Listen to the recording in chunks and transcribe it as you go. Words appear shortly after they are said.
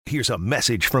Here's a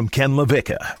message from Ken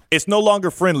LaVicka. It's no longer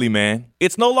friendly, man.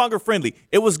 It's no longer friendly.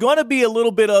 It was going to be a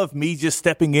little bit of me just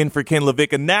stepping in for Ken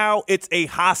LaVicka. Now it's a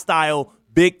hostile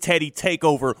Big Teddy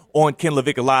takeover on Ken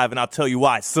LaVicka Live, and I'll tell you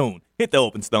why soon. Hit the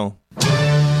open, Stone.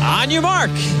 On your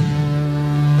mark.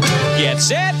 Get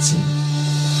set.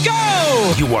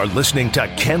 Go! You are listening to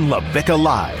Ken LaVicka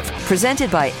Live. Presented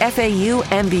by FAU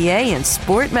MBA and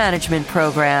Sport Management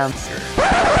Program. Turn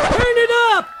it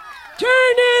up! Turn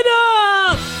it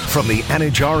up! From the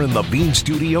Anajar and Levine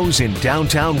Studios in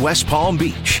downtown West Palm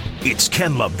Beach, it's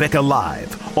Ken LaVicka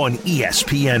Live on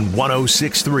ESPN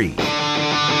 106.3.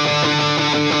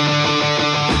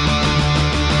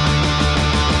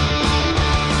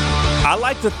 I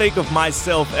like to think of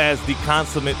myself as the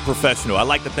consummate professional. I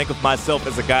like to think of myself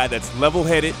as a guy that's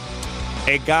level-headed,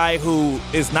 a guy who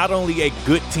is not only a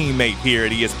good teammate here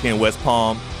at ESPN West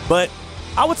Palm, but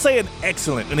I would say an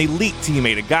excellent, an elite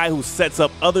teammate, a guy who sets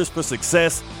up others for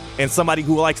success and somebody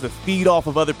who likes to feed off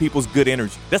of other people's good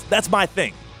energy. That's my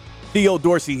thing. Theo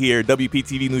Dorsey here,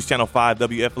 WPTV News Channel 5,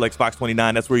 WFLX Fox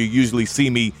 29. That's where you usually see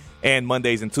me, and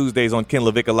Mondays and Tuesdays on Ken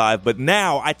LaVicka Live. But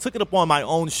now I took it upon my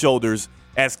own shoulders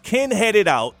as Ken headed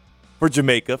out for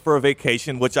Jamaica for a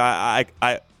vacation, which I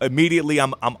immediately,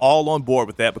 I'm all on board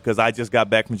with that because I just got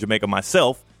back from Jamaica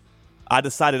myself. I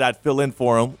decided I'd fill in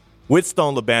for him with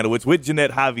Stone Labanowitz, with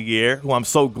Ginette Javier, who I'm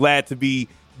so glad to be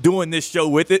doing this show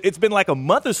with. It's been like a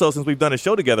month or so since we've done a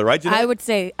show together, right,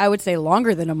 Ginette? I would say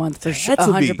longer than a month for sure.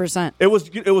 100%. It was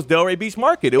Delray Beach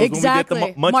Market. It was exactly. when we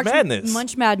did the Munch Madness.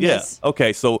 Munch Madness. Yeah.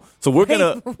 Okay. So we're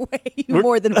gonna way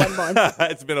more than 1 month.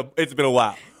 It's been a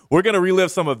while. We're gonna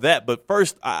relive some of that, but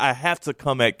first I have to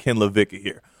come at Ken LaVicka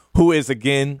here, who is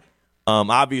again,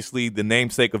 obviously the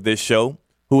namesake of this show,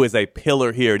 who is a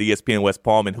pillar here at ESPN West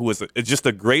Palm, and who is just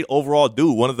a great overall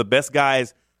dude, one of the best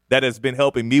guys that has been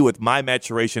helping me with my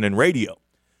maturation in radio.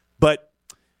 But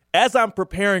as I'm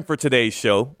preparing for today's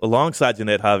show, alongside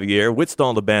Ginette Javier, with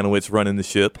Stone Labanowitz running the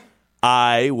ship,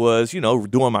 I was,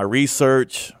 doing my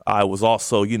research. I was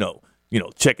also,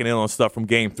 checking in on stuff from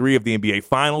Game 3 of the NBA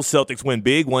Finals. Celtics win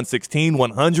big,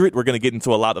 116-100. We're going to get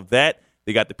into a lot of that.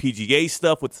 They got the PGA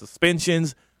stuff with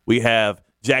suspensions. We have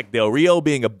Jack Del Rio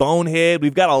being a bonehead.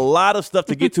 We've got a lot of stuff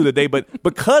to get to today, but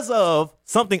because of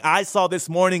something I saw this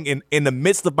morning in the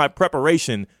midst of my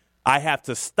preparation, I have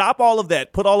to stop all of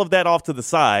that, put all of that off to the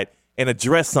side, and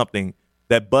address something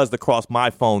that buzzed across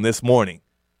my phone this morning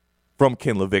from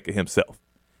Ken LaVicka himself.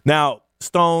 Now,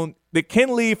 Stone, did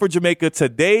Ken leave for Jamaica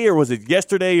today, or was it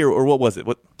yesterday, or what was it?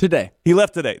 Today. He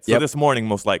left today, so Yep. this morning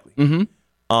most likely.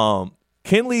 Mm-hmm.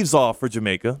 Ken leaves off for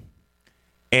Jamaica.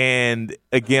 And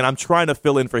again, I'm trying to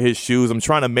fill in for his shoes. I'm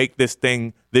trying to make this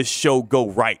show go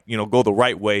right, go the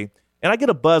right way. And I get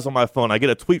a buzz on my phone. I get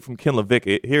a tweet from Ken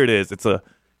LaVicka. Here it is.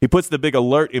 He puts the big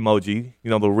alert emoji,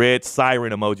 the red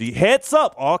siren emoji. Heads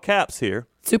up, all caps here.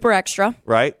 Super extra.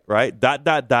 Right. ...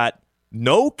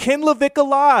 No Ken LaVicka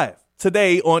Live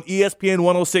today on ESPN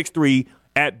 106.3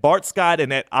 at Bart Scott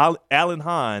and at Alan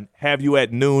Hahn have you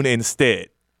at noon instead.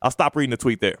 I'll stop reading the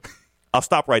tweet there. I'll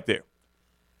stop right there.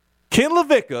 Ken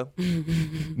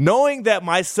LaVicka, knowing that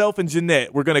myself and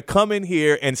Ginette were going to come in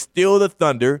here and steal the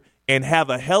thunder and have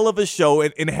a hell of a show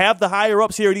and have the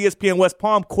higher-ups here at ESPN West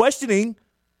Palm questioning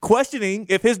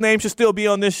if his name should still be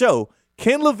on this show.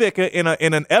 Ken LaVicka,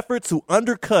 in an effort to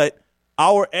undercut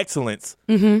our excellence,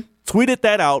 tweeted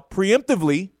that out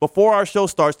preemptively before our show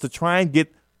starts to try and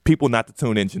get people not to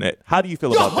tune in, Ginette. How do you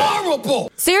feel about that?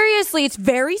 Horrible! Seriously, it's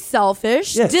very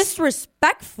selfish, Yes.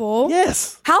 disrespectful.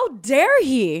 Yes. How dare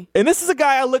he? And this is a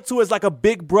guy I look to as like a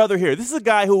big brother here. This is a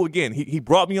guy who, again, he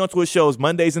brought me onto his shows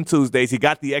Mondays and Tuesdays. He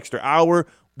got the extra hour.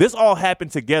 This all happened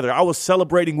together. I was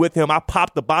celebrating with him. I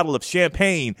popped a bottle of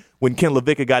champagne when Ken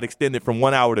LaVicka got extended from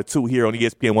 1 hour to 2 here on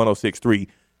ESPN 106.3.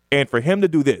 And for him to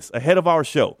do this ahead of our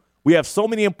show, we have so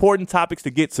many important topics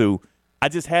to get to. I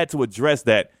just had to address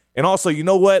that. And also, you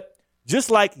know what?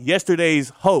 Just like yesterday's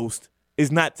host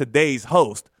is not today's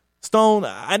host, Stone,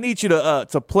 I need you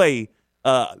to play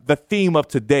the theme of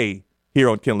today here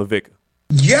on Ken LaVicka.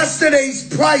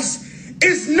 Yesterday's price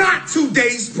is not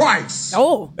today's price.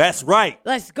 Oh, That's right.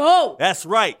 let's go. That's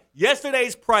right.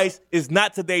 Yesterday's price is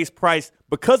not today's price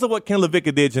because of what Ken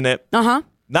LaVicka did, Ginette. Uh-huh.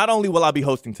 Not only will I be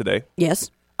hosting today,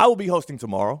 Yes. I will be hosting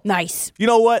tomorrow. Nice. You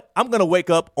know what? I'm going to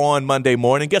wake up on Monday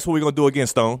morning. Guess what we're going to do again,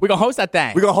 Stone? We're going to host that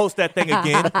thing. We're going to host that thing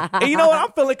again. And you know what?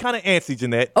 I'm feeling kind of antsy,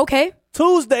 Ginette. Okay.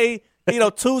 Tuesday,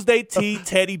 Tuesday,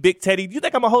 Teddy, Big Teddy. You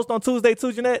think I'm going to host on Tuesday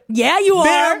too, Ginette? Yeah, you are.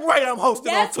 Damn right I'm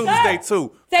hosting Yes, on Tuesday sir.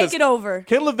 too. Take it over.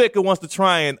 Ken LaVicka wants to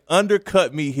try and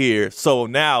undercut me here. So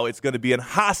now it's going to be a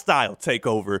hostile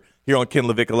takeover here on Ken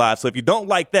LaVicka Live. So if you don't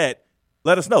like that,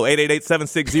 Let us know.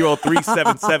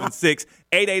 888-760-3776.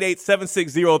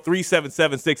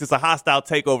 888-760-3776. It's a hostile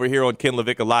takeover here on Ken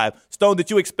LaVicka Live. Stone, did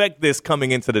you expect this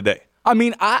coming into the day? I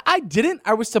mean, I didn't.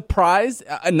 I was surprised.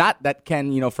 Not that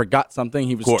Ken, forgot something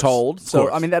he was told.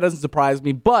 So, I mean, that doesn't surprise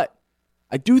me. But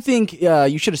I do think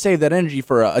you should have saved that energy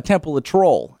for a Temple of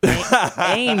Troll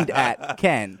aimed at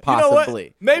Ken, possibly. You know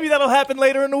what? Maybe that'll happen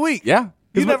later in the week. Yeah.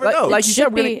 You never know. Like you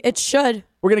said, it should.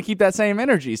 We're going to keep that same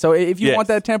energy. So if you want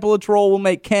that Temple of Troll, we'll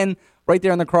make Ken right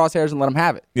there in the crosshairs and let him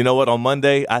have it. You know what? On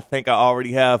Monday, I think I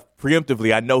already have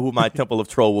preemptively. I know who my Temple of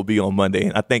Troll will be on Monday,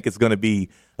 and I think it's going to be,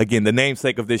 again, the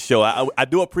namesake of this show. I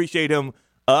do appreciate him.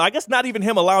 I guess not even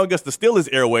him allowing us to steal his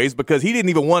airways because he didn't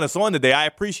even want us on today. I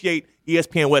appreciate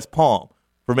ESPN West Palm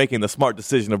for making the smart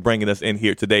decision of bringing us in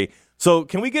here today. So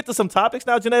can we get to some topics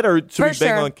now, Ginette, or should we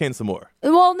bang on Ken some more?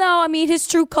 Well, no. I mean, his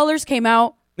true colors came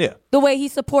out. Yeah. The way he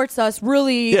supports us,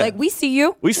 really, we see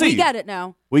you. We get it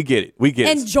now. We get it.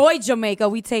 Enjoy Jamaica.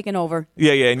 We taking over.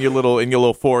 Yeah, in your little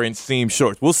 4-inch seam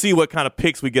shorts. We'll see what kind of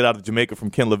picks we get out of Jamaica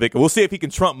from Ken LaVicka. We'll see if he can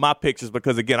trump my pictures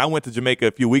because, again, I went to Jamaica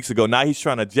a few weeks ago. Now he's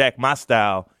trying to jack my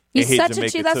style. He's such a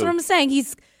cheat. That's what I'm saying.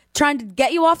 He's trying to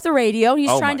get you off the radio. He's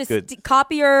trying to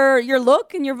copy your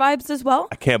look and your vibes as well.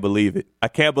 I can't believe it.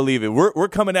 We're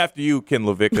coming after you, Ken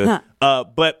LaVicka.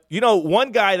 But,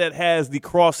 one guy that has the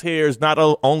crosshairs not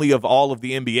only of all of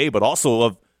the NBA, but also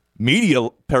of media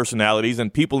personalities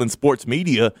and people in sports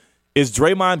media is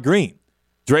Draymond Green.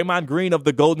 Draymond Green of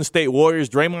the Golden State Warriors.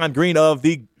 Draymond Green of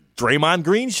the Draymond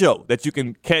Green Show that you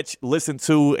can catch, listen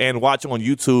to, and watch on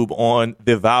YouTube on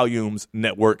the Volumes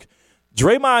Network.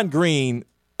 Draymond Green,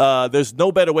 there's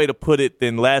no better way to put it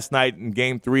than last night in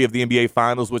Game 3 of the NBA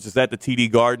Finals, which is at the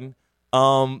TD Garden.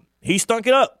 He stunk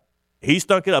it up. He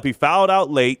fouled out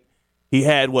late. He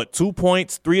had, 2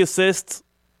 points, 3 assists?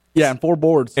 Yeah, and 4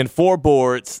 boards. The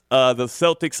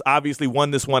Celtics obviously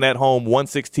won this one at home,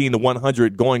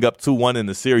 116-100, going up 2-1 in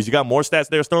the series. You got more stats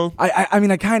there, Stone? I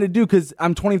mean, I kind of do because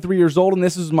I'm 23 years old, and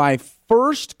this is my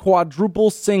first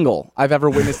quadruple single I've ever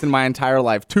witnessed in my entire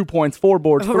life. 2 points, 4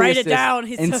 boards, 3 Write assists, it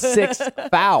down. and 6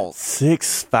 fouls.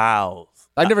 6 fouls.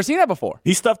 I've never seen that before.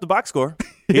 He stuffed the box score.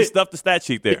 He stuffed the stat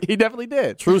sheet there. He definitely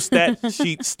did. True stat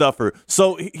sheet stuffer.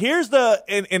 So here's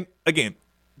and again,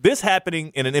 this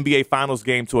happening in an NBA Finals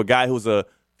game to a guy who's a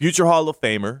future Hall of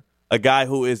Famer, a guy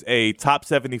who is a top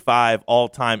 75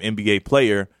 all-time NBA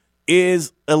player,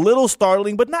 is a little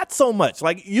startling, but not so much.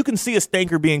 Like, you can see a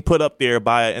stinker being put up there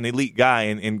by an elite guy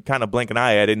and kind of blink an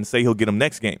eye at it and say he'll get him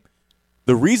next game.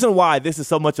 The reason why this is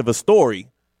so much of a story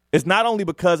is not only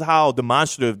because how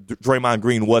demonstrative Draymond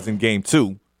Green was in Game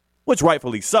 2, which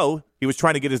rightfully so. He was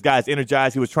trying to get his guys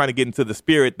energized. He was trying to get into the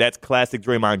spirit. That's classic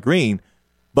Draymond Green.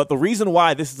 But the reason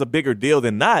why this is a bigger deal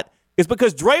than not is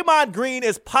because Draymond Green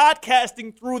is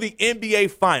podcasting through the NBA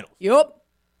Finals. Yup.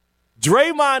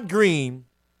 Draymond Green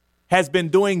has been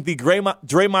doing the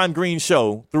Draymond Green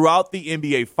Show throughout the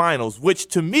NBA Finals, which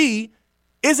to me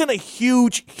isn't a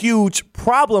huge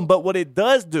problem. But what it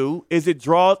does do is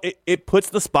it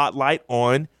puts the spotlight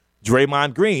on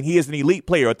Draymond Green. He is an elite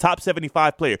player, a top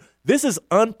 75 player. This is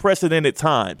unprecedented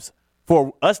times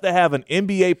for us to have an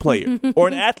NBA player or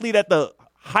an athlete at the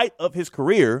height of his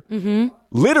career,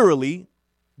 literally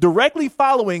directly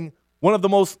following one of the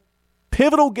most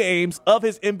pivotal games of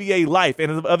his NBA life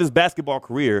and of his basketball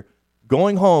career,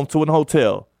 going home to an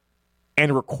hotel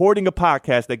and recording a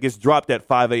podcast that gets dropped at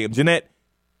 5 a.m. Ginette,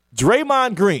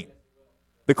 Draymond Green,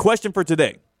 the question for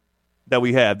today that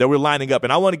we're lining up,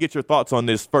 and I want to get your thoughts on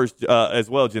this first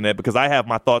as well, Ginette, because I have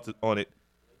my thoughts on it.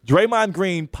 Draymond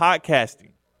Green podcasting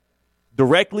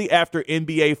directly after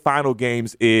NBA final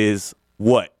games is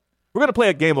what? We're going to play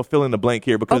a game of fill in the blank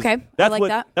here because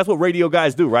that's what radio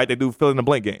guys do, right? They do fill in the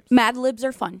blank games. Mad Libs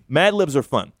are fun.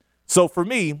 So for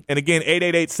me, and again,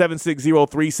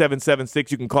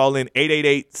 888-760-3776. You can call in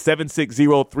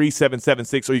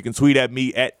 888-760-3776, or you can tweet at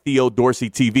me at Theo Dorsey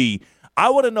TV.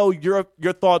 I want to know your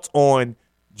thoughts on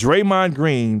Draymond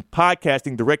Green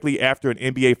podcasting directly after an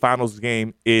NBA Finals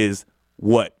game is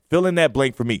what? Fill in that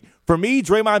blank for me. For me,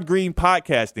 Draymond Green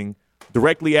podcasting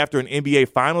directly after an NBA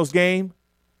Finals game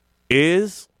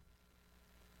is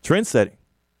trend-setting.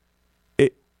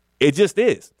 It just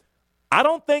is. I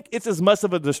don't think it's as much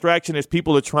of a distraction as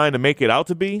people are trying to make it out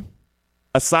to be,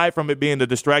 aside from it being the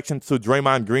distraction to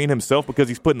Draymond Green himself because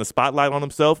he's putting the spotlight on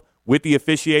himself with the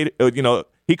officiator.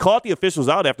 He called the officials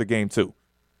out after Game 2,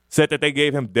 said that they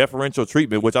gave him deferential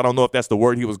treatment, which I don't know if that's the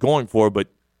word he was going for, but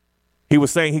he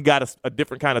was saying he got a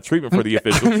different kind of treatment for the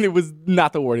officials. I mean, it was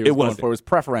not the word he was going for. It was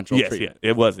preferential treatment. Yeah,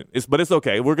 it wasn't. But it's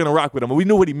okay. We're going to rock with him. We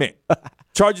knew what he meant.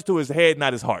 Charge it to his head,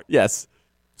 not his heart. Yes.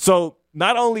 So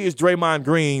not only is Draymond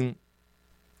Green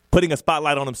putting a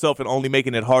spotlight on himself and only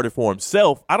making it harder for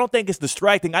himself. I don't think it's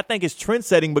distracting. I think it's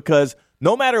trend-setting because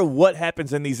no matter what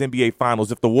happens in these NBA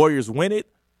Finals, if the Warriors win it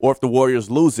or if the Warriors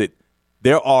lose it,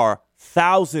 there are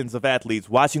thousands of athletes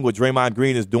watching what Draymond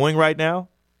Green is doing right now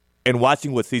and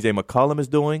watching what C.J. McCollum is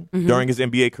doing during his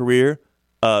NBA career,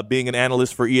 being an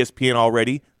analyst for ESPN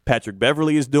already. Patrick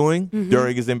Beverley is doing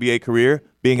during his NBA career,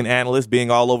 being an analyst, being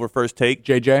all over First Take.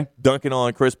 JJ. Dunking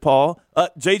on Chris Paul.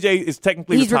 JJ is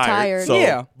technically retired. So,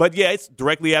 yeah. But, yeah, it's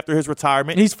directly after his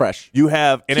retirement. He's fresh. You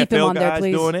have NFL there, guys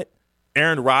doing it.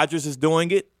 Aaron Rodgers is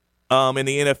doing it in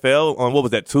the NFL. On, what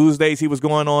was that, Tuesdays he was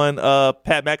going on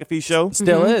Pat McAfee's show?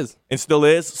 Still is. And still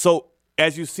is. So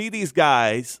as you see these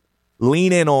guys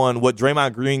lean in on what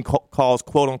Draymond Green calls,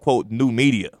 quote-unquote, new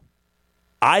media,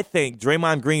 I think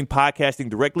Draymond Green podcasting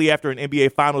directly after an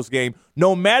NBA Finals game,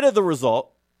 no matter the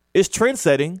result, is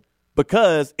trend-setting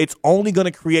because it's only going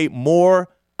to create more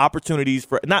opportunities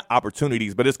for – not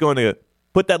opportunities, but it's going to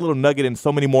put that little nugget in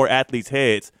so many more athletes'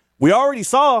 heads. We already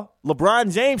saw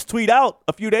LeBron James tweet out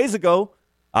a few days ago,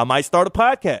 I might start a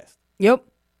podcast. Yep.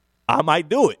 I might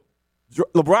do it.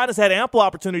 LeBron has had ample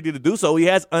opportunity to do so. He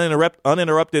has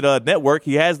uninterrupted network.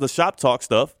 He has the Shop Talk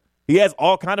stuff. He has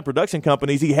all kind of production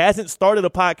companies. He hasn't started a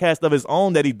podcast of his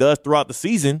own that he does throughout the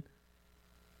season.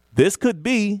 This could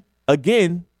be,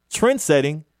 again,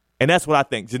 trend-setting, and that's what I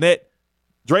think. Ginette,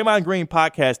 Draymond Green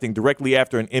podcasting directly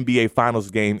after an NBA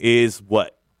Finals game is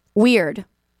what? Weird.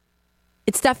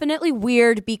 It's definitely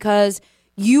weird because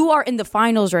you are in the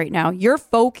finals right now. Your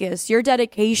focus, your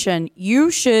dedication,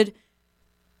 you should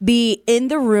be in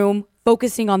the room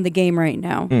focusing on the game right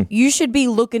now. You should be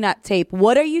looking at tape.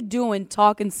 What are you doing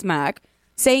talking smack,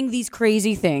 saying these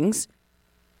crazy things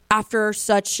after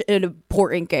such an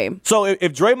important game? So if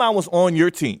Draymond was on your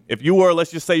team, if you were,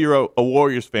 let's just say you're a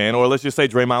Warriors fan, or let's just say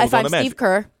Draymond was on the Magic. Steve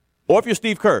Kerr. Or if you're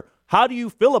Steve Kerr, how do you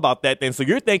feel about that then? So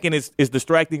you're thinking it's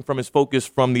distracting from his focus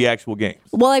from the actual games.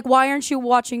 Well, like, why aren't you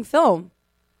watching film?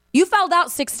 You fouled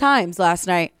out 6 times last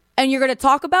night, and you're going to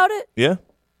talk about it? Yeah.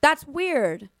 That's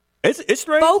weird. It's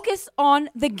strange. Focus on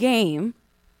the game.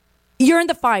 You're in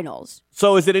the finals.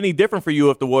 So is it any different for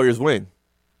you if the Warriors win?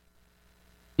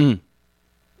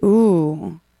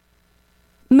 Ooh.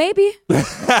 Maybe.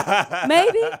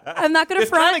 Maybe. I'm not going to front. It's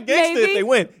kind of gangster if they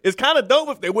win. It's kind of dope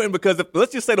if they win because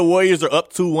let's just say the Warriors are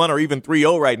up 2-1 or even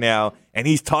 3-0 right now, and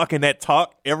he's talking that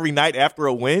talk every night after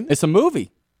a win. It's a movie.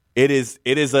 It is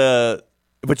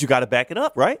but you got to back it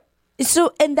up, right?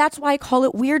 So, and that's why I call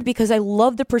it weird, because I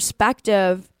love the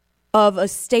perspective of a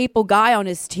staple guy on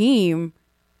his team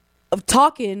of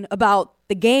talking about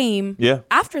the game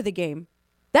after the game.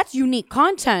 That's unique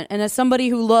content. And as somebody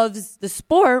who loves the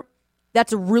sport,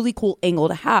 that's a really cool angle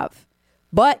to have.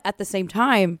 But at the same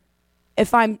time,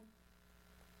 if I'm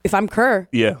Kerr,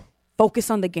 focus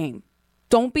on the game.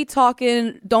 Don't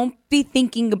be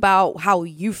thinking about how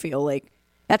you feel. Like,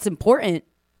 that's important.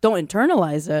 Don't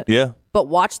internalize it. Yeah. But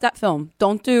watch that film.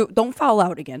 Don't foul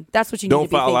out again. That's what you need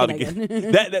to be thinking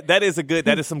again. That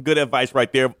is some good advice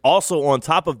right there. Also, on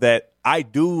top of that, I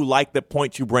do like the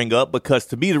point you bring up, because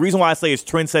to me, the reason why I say it's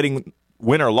trend setting,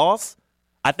 win or loss,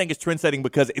 I think it's trend setting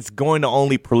because it's going to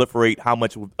only proliferate how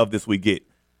much of this we get.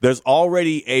 There's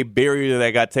already a barrier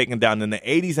that got taken down in the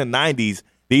 80s and 90s.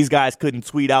 These guys couldn't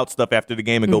tweet out stuff after the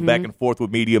game and go back and forth with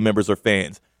media members or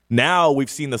fans. Now we've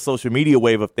seen the social media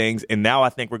wave of things, and now I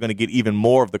think we're going to get even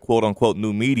more of the quote-unquote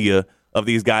new media of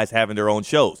these guys having their own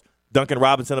shows. Duncan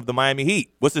Robinson of the Miami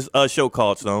Heat. What's this show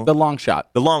called, Stone? The Long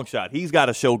Shot. The Long Shot. He's got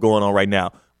a show going on right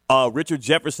now. Richard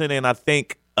Jefferson and I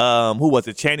think, who was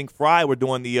it? Channing Frye were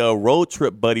doing the Road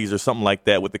Trip Buddies or something like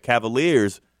that with the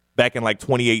Cavaliers back in like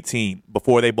 2018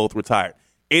 before they both retired.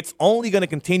 It's only going to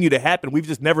continue to happen. We've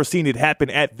just never seen it happen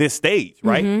at this stage,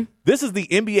 right? This is the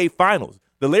NBA Finals.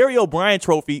 The Larry O'Brien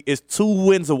Trophy is 2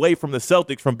 wins away from the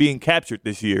Celtics from being captured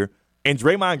this year, and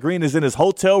Draymond Green is in his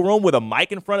hotel room with a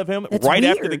mic in front of him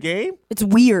after the game? It's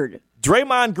weird.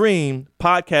 Draymond Green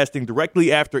podcasting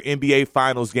directly after NBA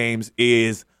Finals games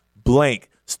is blank.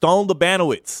 Stone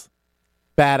Labanowitz.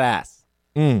 Badass.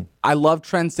 I love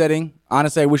trend setting.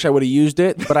 Honestly, I wish I would have used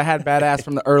it, but I had badass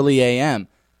from the early AM.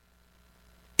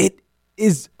 It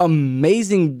is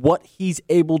amazing what he's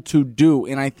able to do.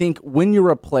 And I think when you're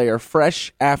a player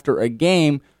fresh after a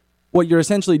game, what you're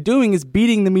essentially doing is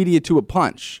beating the media to a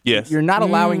punch. Yes. You're not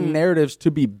allowing narratives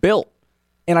to be built.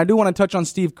 And I do want to touch on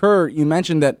Steve Kerr. You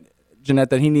mentioned that, Ginette,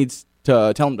 that he needs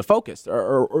to tell him to focus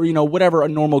or you know, whatever a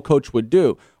normal coach would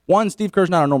do. One, Steve Kerr's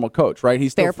not a normal coach, right?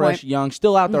 He's still Fair fresh, point. young,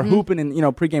 still out there hooping in, you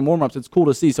know, pregame warmups. It's cool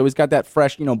to see. So he's got that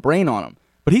fresh, you know, brain on him.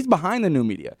 But he's behind the new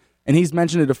media. And he's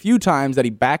mentioned it a few times that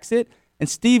he backs it. And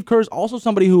Steve Kerr's also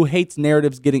somebody who hates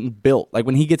narratives getting built. Like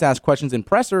when he gets asked questions in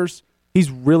pressers, he's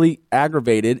really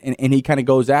aggravated, and he kind of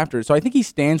goes after it. So I think he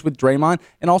stands with Draymond,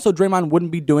 and also Draymond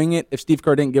wouldn't be doing it if Steve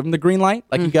Kerr didn't give him the green light.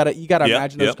 Like you gotta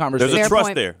imagine those conversations. There's a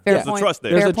trust there. There's a trust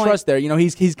there. There's a trust there. You know,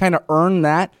 he's kind of earned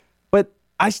that. But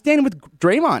I stand with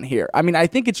Draymond here. I mean, I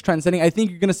think it's trendsetting. I think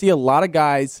you're going to see a lot of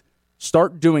guys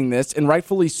start doing this, and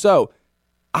rightfully so.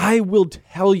 I will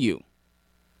tell you,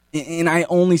 and I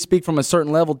only speak from a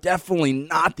certain level, definitely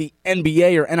not the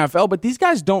NBA or NFL, but these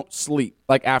guys don't sleep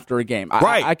like after a game.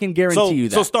 Right. I can guarantee you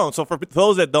that. So, Stone, for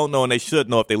those that don't know, and they should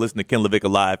know if they listen to Ken LaVicka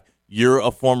Live, you're a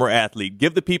former athlete.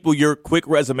 Give the people your quick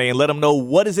resume and let them know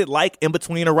what is it like in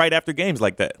between or right after games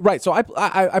like that. Right. So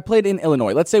I played in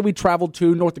Illinois. Let's say we traveled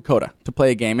to North Dakota to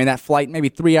play a game, and that flight, maybe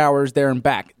 3 hours there and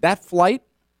back. That flight,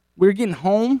 we were getting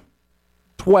home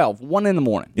 1 in the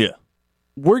morning. Yeah.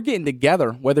 We're getting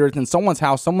together, whether it's in someone's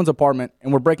house, someone's apartment,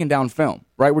 and we're breaking down film,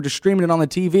 right? We're just streaming it on the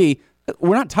TV.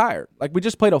 We're not tired. Like, we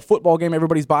just played a football game.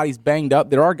 Everybody's body's banged up.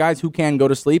 There are guys who can go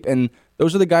to sleep, and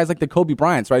those are the guys like the Kobe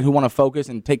Bryants, right, who want to focus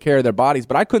and take care of their bodies.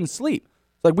 But I couldn't sleep.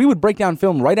 It's like we would break down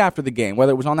film right after the game,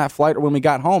 whether it was on that flight or when we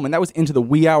got home, and that was into the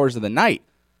wee hours of the night.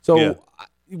 So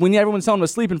when everyone's telling him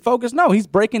to sleep and focus, no, he's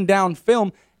breaking down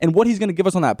film, and what he's going to give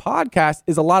us on that podcast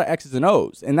is a lot of X's and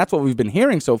O's, and that's what we've been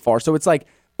hearing so far. So it's like,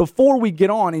 before we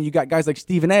get on, and you got guys like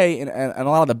Stephen A. and a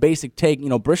lot of the basic take,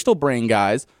 Bristol brain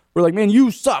guys, we're like, man, you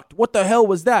sucked. What the hell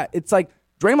was that? It's like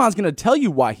Draymond's going to tell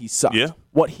you why he sucked,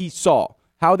 what he saw,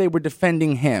 how they were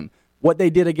defending him, what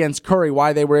they did against Curry,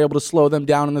 why they were able to slow them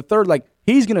down in the third. Like,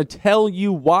 he's going to tell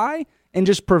you why and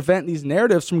just prevent these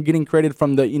narratives from getting created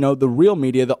from the, the real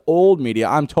media, the old media.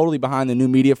 I'm totally behind the new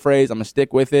media phrase. I'm going to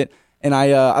stick with it. And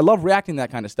I love reacting to that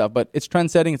kind of stuff, but it's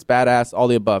trend-setting, it's badass, all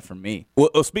the above for me.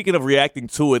 Well, speaking of reacting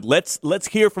to it, let's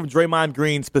hear from Draymond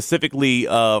Green specifically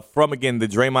from, again, the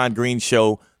Draymond Green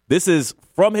Show. This is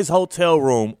from his hotel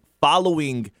room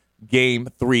following Game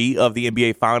 3 of the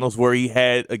NBA Finals, where he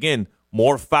had, again,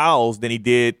 more fouls than he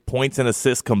did points and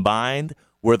assists combined,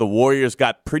 where the Warriors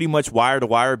got pretty much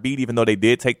wire-to-wire beat, even though they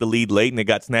did take the lead late and it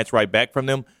got snatched right back from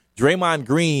them. Draymond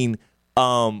Green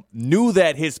knew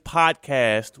that his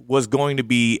podcast was going to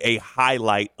be a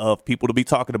highlight of people to be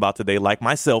talking about today, like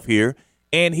myself here,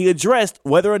 and he addressed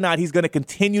whether or not he's going to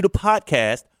continue to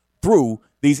podcast through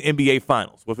these NBA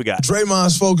Finals. What we got?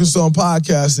 Draymond's focused on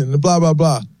podcasting and blah, blah,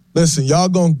 blah. Listen, y'all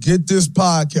going to get this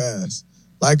podcast.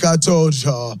 Like I told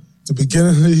y'all at the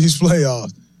beginning of these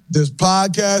playoffs, this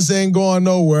podcast ain't going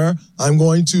nowhere. I'm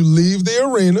going to leave the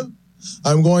arena.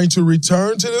 I'm going to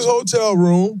return to this hotel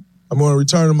room. I'm going to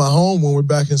return to my home when we're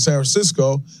back in San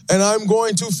Francisco, and I'm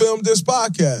going to film this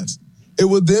podcast. It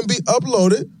will then be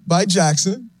uploaded by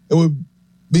Jackson. It will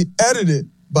be edited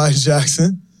by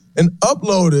Jackson and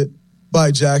uploaded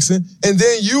by Jackson, and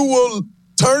then you will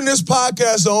turn this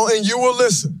podcast on and you will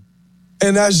listen.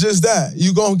 And that's just that.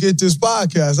 You're going to get this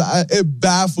podcast. It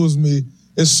baffles me.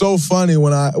 It's so funny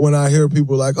when I hear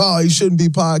people like, oh, you shouldn't be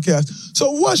podcast.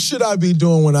 So what should I be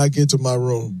doing when I get to my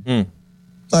room?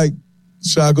 Like,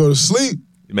 should I go to sleep?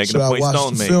 You're making should a point, I watch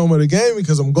Stone, the film of the game?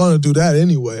 Because I'm going to do that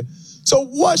anyway. So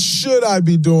what should I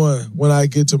be doing when I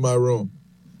get to my room?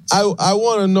 I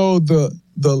want to know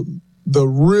the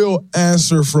real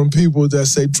answer from people that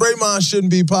say Draymond shouldn't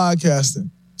be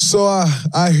podcasting. So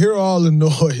I hear all the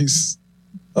noise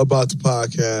about the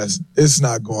podcast. It's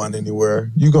not going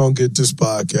anywhere. You're going to get this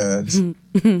podcast.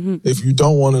 If you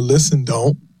don't want to listen,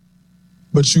 don't.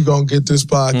 But you're going to get this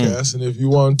podcast. And if you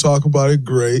want to talk about it,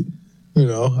 great.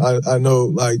 I know,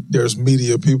 like, there's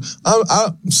media people.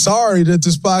 I'm sorry that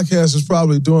this podcast is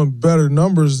probably doing better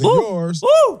numbers than yours.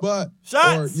 But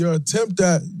or your attempt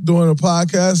at doing a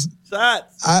podcast,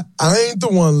 I ain't the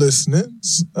one listening.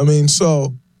 I mean,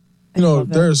 so,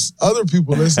 there's other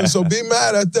people listening, so be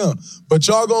mad at them. But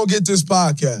y'all gonna get this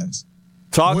podcast.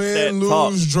 Win,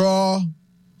 lose, draw,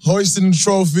 hoisting the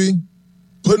trophy,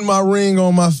 putting my ring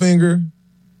on my finger,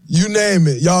 you name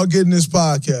it. Y'all getting this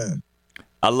podcast.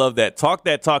 I love that. Talk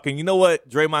that talk. And you know what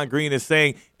Draymond Green is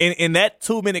saying? In that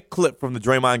 2-minute clip from the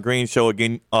Draymond Green Show,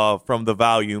 again, from the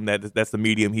volume, that's the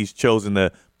medium he's chosen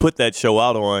to put that show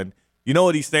out on. You know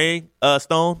what he's saying,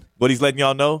 Stone? What he's letting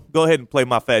y'all know? Go ahead and play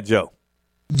my Fat Joe.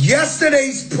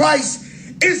 Yesterday's price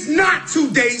is not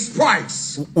today's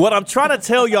price. What I'm trying to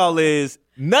tell y'all is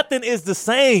nothing is the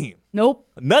same. Nope.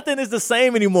 Nothing is the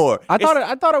same anymore. I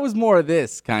thought it was more of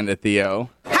this kind of, Theo.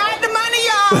 Hide the money,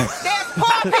 y'all. There's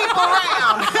poor people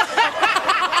around.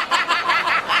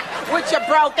 With your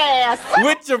broke ass.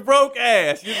 With your broke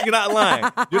ass. You're not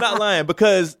lying. You're not lying.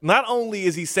 Because not only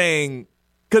is he saying,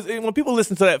 because when people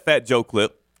listen to that Fat Joe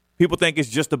clip, people think it's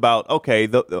just about, okay,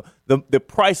 the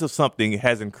price of something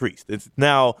has increased. It's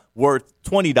now worth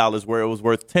 $20 where it was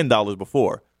worth $10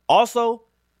 before. Also,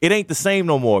 it ain't the same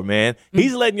no more, man.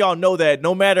 He's letting y'all know that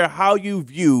no matter how you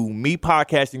view me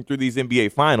podcasting through these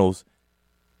NBA finals,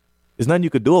 there's nothing you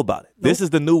could do about it. Nope. This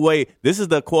is the new way. This is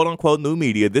the quote-unquote new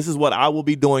media. This is what I will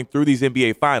be doing through these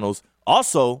NBA finals.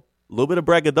 Also, a little bit of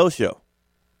braggadocio.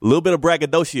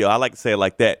 I like to say it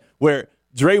like that, where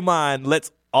Draymond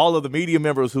lets all of the media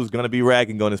members who's going to be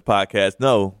ragging on his podcast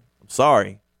know,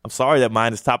 I'm sorry that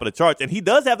mine is top of the charts. And he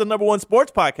does have the number one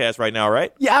sports podcast right now,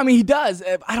 right? Yeah, I mean, he does.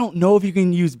 I don't know if you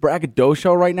can use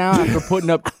braggadocio right now after putting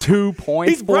up 2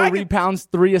 points, 4 rebounds,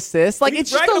 3 assists. Like,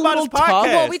 it's just a little tough.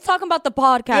 Well, we talking about the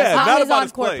podcast, not his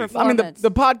on-court performance. I mean,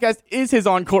 the podcast is his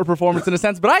on-court performance in a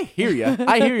sense, but I hear you.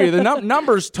 The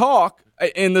numbers talk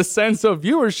in the sense of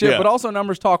viewership, but also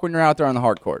numbers talk when you're out there on the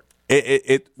hard court.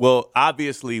 Well,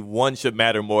 obviously, one should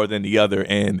matter more than the other,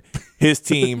 and his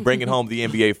team bringing home the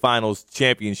NBA Finals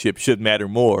championship should matter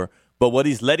more. But what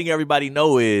he's letting everybody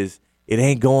know is it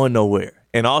ain't going nowhere.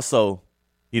 And also,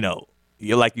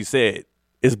 like you said,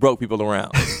 it's broke people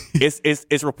around.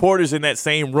 it's reporters in that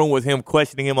same room with him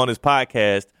questioning him on his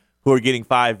podcast who are getting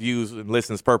 5 views and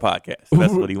listens per podcast.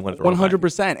 That's what he wanted to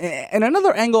 100%. And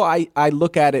another angle I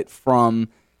look at it from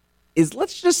is,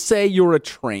 let's just say you're a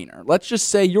trainer. Let's just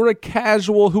say you're a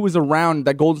casual who is around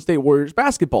that Golden State Warriors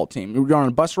basketball team. You're on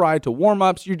a bus ride to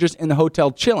warm-ups. You're just in the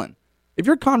hotel chilling. If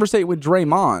you're conversating with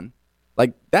Draymond,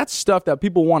 like, that's stuff that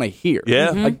people want to hear.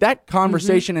 Yeah. Like, that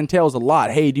conversation entails a lot.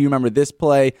 Hey, do you remember this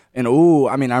play? And,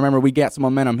 I remember we got some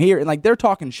momentum here. And, like, they're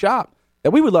talking shop that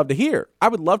we would love to hear. I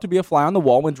would love to be a fly on the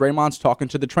wall when Draymond's talking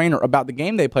to the trainer about the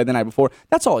game they played the night before.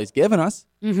 That's all he's given us.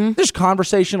 There's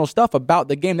conversational stuff about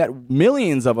the game that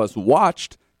millions of us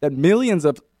watched, that millions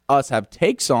of us have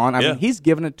takes on. I mean, he's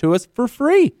giving it to us for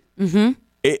free.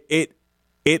 It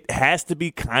has to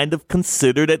be kind of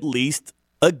considered at least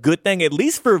a good thing, at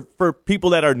least for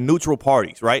people that are neutral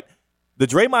parties, right? The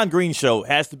Draymond Green show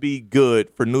has to be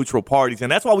good for neutral parties,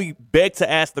 and that's why we beg to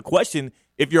ask the question,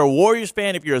 if you're a Warriors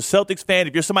fan, if you're a Celtics fan,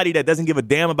 if you're somebody that doesn't give a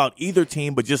damn about either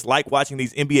team but just like watching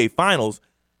these NBA finals,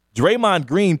 Draymond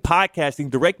Green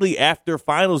podcasting directly after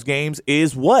finals games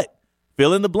is what?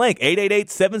 Fill in the blank.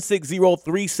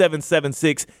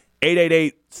 888-760-3776,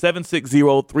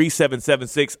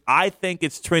 888-760-3776. I think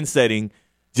it's trend-setting.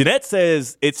 Ginette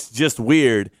says it's just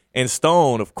weird, and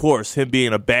Stone, of course, him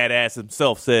being a badass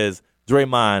himself, says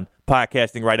Draymond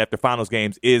podcasting right after finals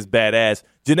games is badass.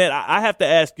 Ginette, I have to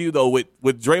ask you, though, with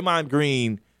Draymond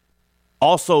Green,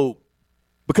 also,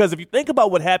 because if you think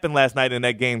about what happened last night in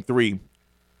that Game 3,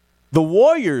 the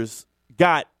Warriors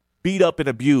got beat up and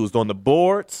abused on the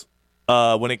boards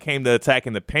when it came to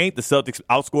attacking the paint. The Celtics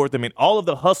outscored them in all of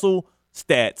the hustle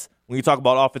stats when you talk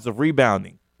about offensive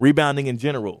rebounding in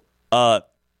general.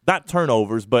 Not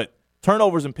turnovers, but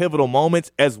turnovers in pivotal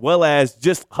moments, as well as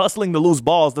just hustling to lose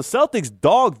balls. The Celtics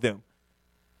dogged them.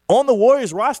 On the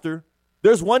Warriors roster,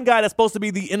 there's one guy that's supposed to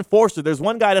be the enforcer. There's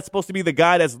one guy that's supposed to be the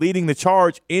guy that's leading the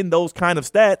charge in those kind of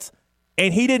stats,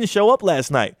 and he didn't show up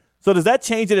last night. So does that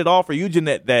change it at all for you,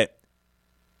 Ginette, that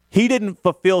he didn't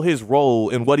fulfill his role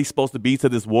in what he's supposed to be to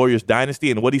this Warriors dynasty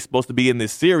and what he's supposed to be in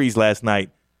this series last night,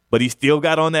 but he still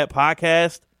got on that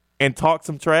podcast and talked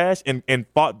some trash and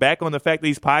fought back on the fact that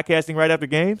he's podcasting right after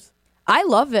games? I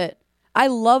love it. I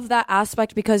love that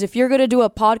aspect, because if you're going to do a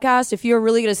podcast, if you're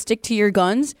really going to stick to your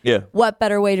guns, what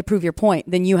better way to prove your point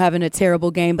than you having a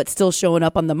terrible game but still showing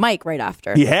up on the mic right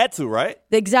after? He had to, right?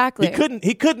 Exactly.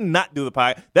 He couldn't not do the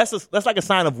podcast. That's like a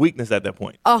sign of weakness at that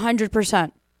point.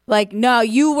 100%. Like, no,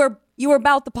 you were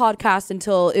about the podcast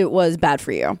until it was bad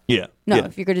for you. Yeah. No,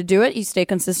 if you're going to do it, you stay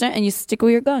consistent and you stick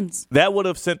with your guns. That would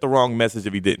have sent the wrong message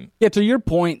if he didn't. Yeah, to your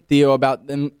point, Theo, about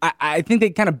them, I think they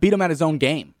kind of beat him at his own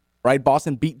game. Right,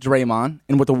 Boston beat Draymond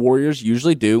in what the Warriors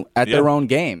usually do at their own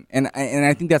game, and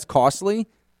I think that's costly.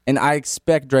 And I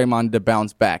expect Draymond to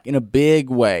bounce back in a big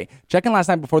way. Checking last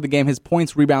night before the game, his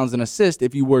points, rebounds, and assists,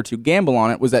 if you were to gamble on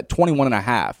it, was at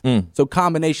 21.5. So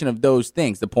combination of those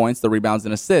things, the points, the rebounds,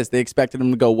 and assists, they expected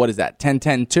him to go, what is that,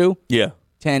 10-10-2? Yeah.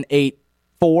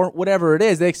 10-8-4, whatever it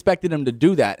is. They expected him to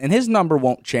do that, and his number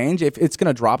won't change. If it's going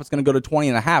to drop, it's going to go to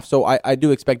 20.5. So I do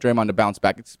expect Draymond to bounce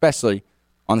back, especially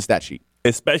on the stat sheet.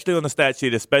 Especially on the stat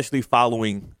sheet, especially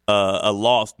following a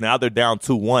loss. Now they're down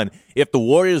 2-1. If the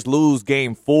Warriors lose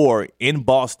Game 4 in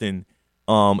Boston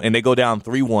and they go down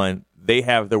 3-1, they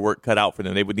have their work cut out for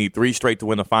them. They would need 3 straight to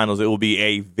win the finals. It will be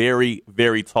a very,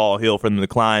 very tall hill for them to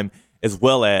climb, as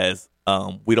well as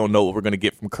we don't know what we're going to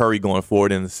get from Curry going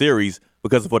forward in the series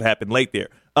because of what happened late there.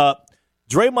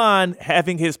 Draymond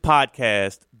having his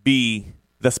podcast be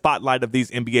the spotlight of these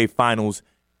NBA finals,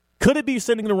 could it be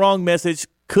sending the wrong message?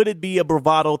 Could it be a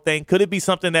bravado thing? Could it be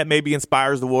something that maybe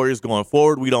inspires the Warriors going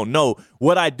forward? We don't know.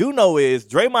 What I do know is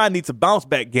Draymond needs a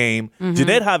bounce-back game.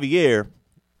 Ginette Javier,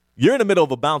 you're in the middle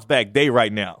of a bounce-back day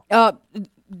right now.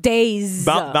 Days.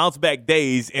 Bounce-back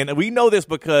days. And we know this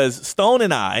because Stone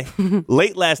and I,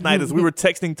 late last night as we were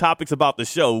texting topics about the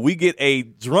show, we get a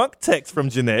drunk text from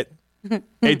Ginette,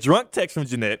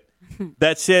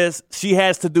 that says she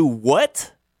has to do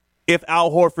what if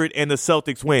Al Horford and the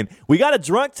Celtics win? We got a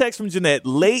drunk text from Ginette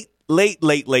late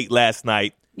last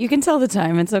night. You can tell the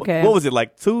time. It's okay. What was it,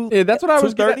 like 2? Yeah, that's what I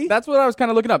was. That's what I was kind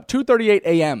of looking up. 2:38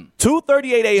 a.m.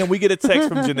 2:38 a.m. We get a text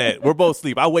from Ginette. We're both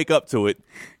asleep. I wake up to it,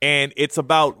 and it's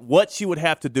about what she would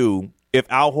have to do if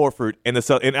Al Horford and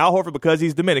Al Horford, because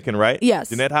he's Dominican, right?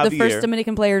 Yes. Ginette Javier, the first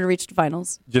Dominican player to reach the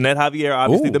finals. Ginette Javier,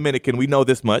 obviously Dominican. We know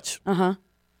this much.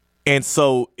 And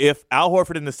so if Al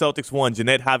Horford and the Celtics won,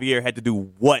 Ginette Javier had to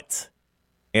do what?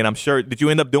 And I'm sure, did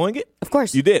you end up doing it? Of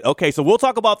course. You did. Okay, so we'll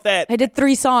talk about that. I did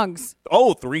 3 songs.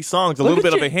 Oh, 3 songs. A little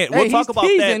bit of a hint. Hey, we'll talk about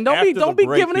teasing. that. Don't be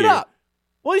giving it up.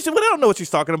 Well, we don't know what she's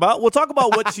talking about. We'll talk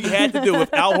about what she had to do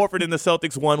if Al Horford and the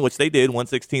Celtics won, which they did,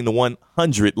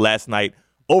 116-100 last night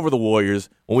over the Warriors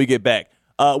when we get back.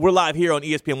 We're live here on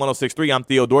ESPN 106.3. I'm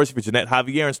Theo Dorsey for Ginette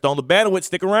Javier and Stone LeBanowitz.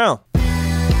 Stick around.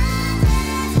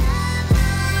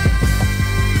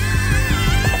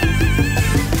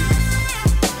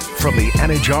 From the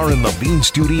Anajar and Levine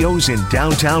Studios in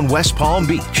downtown West Palm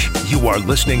Beach, you are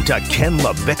listening to Ken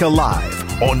LaVicka Live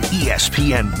on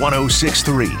ESPN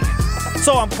 106.3.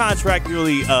 So I'm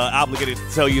contractually obligated to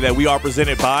tell you that we are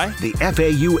presented by the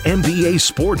FAU MBA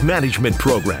Sport Management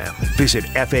Program. Visit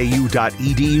fau.edu/MBA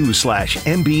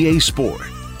Sport.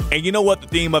 And you know what the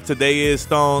theme of today is,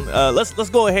 Stone? Let's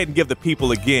go ahead and give the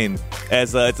people again,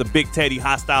 as it's a Big Teddy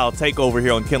hostile takeover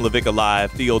here on Ken LaVicka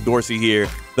Live. Theo Dorsey here.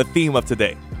 The theme of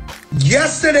today.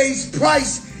 Yesterday's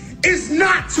price is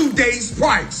not today's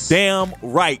price. Damn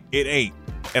right it ain't.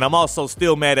 And I'm also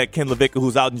still mad at Ken LaVicka,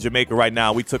 who's out in Jamaica right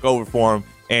now. We took over for him.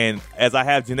 And as I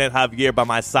have Ginette Javier by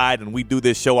my side, and we do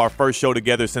this show, our first show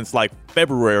together since like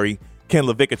February, Ken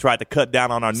LaVicka tried to cut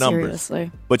down on our numbers.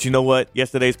 Seriously. But you know what?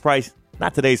 Yesterday's price,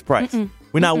 not today's price.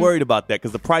 We're not worried about that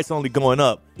because the price only going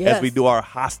up as we do our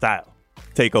hostile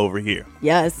takeover here.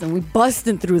 Yes, and we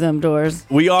busting through them doors.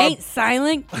 We are. Ain't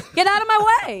silent. Get out of my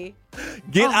way.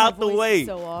 Get out the way.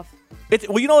 So off.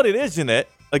 Well, you know what it is, Ginette?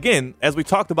 Again, as we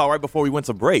talked about right before we went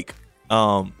to break,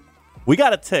 we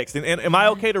got a text. And am I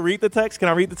okay to read the text? Can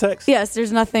I read the text? Yes,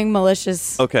 there's nothing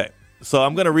malicious. Okay. So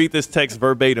I'm going to read this text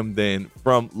verbatim then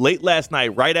from late last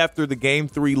night, right after the Game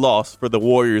 3 loss for the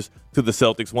Warriors to the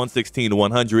Celtics,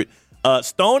 116-100.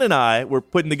 Stone and I were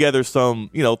putting together some,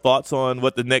 thoughts on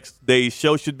what the next day's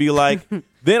show should be like.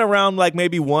 Then around like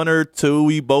maybe 1 or 2,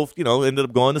 we both, ended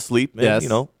up going to sleep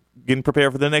and, getting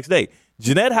prepared for the next day.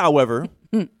 Ginette, however,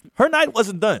 her night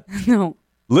wasn't done. No.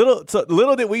 Little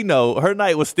did we know, her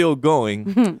night was still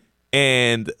going.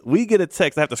 And we get a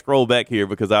text. I have to scroll back here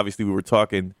because obviously we were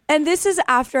talking. And this is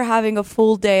after having a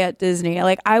full day at Disney.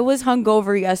 Like, I was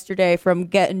hungover yesterday from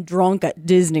getting drunk at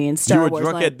Disney and Star Wars Land. You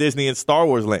were drunk at Disney and Star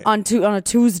Wars Land. On a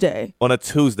Tuesday. On a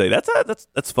Tuesday.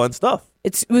 That's fun stuff.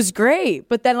 It was great.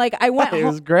 But then, like, I went home. It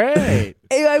was great.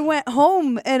 I went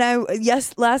home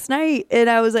last night, and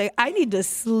I was like, I need to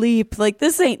sleep. Like,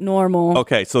 this ain't normal.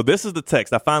 Okay, so this is the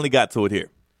text. I finally got to it here.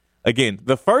 Again,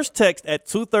 the first text at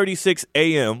 2:36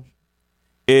 a.m.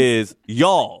 is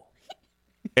y'all.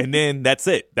 And then that's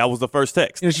it. That was the first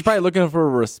text. She's probably looking for a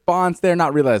response there,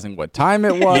 not realizing what time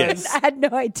it was. Yes. I had no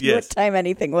idea what time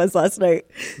anything was last night.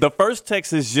 The first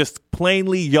text is just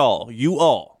plainly y'all. You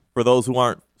all, for those who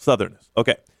aren't Southerners.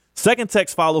 Okay. Second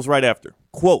text follows right after.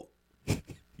 Quote,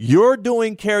 you're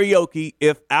doing karaoke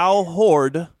if Al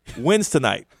Horde wins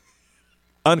tonight.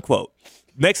 Unquote.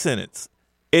 Next sentence.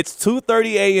 It's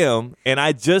 2:30 a.m. and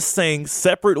I just sang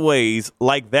Separate Ways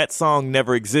like that song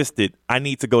never existed. I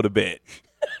need to go to bed.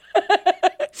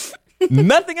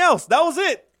 Nothing else. That was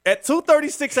it. At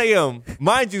 2:36 a.m.,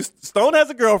 mind you, Stone has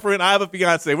a girlfriend. I have a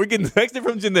fiance. We're getting texted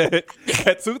from Ginette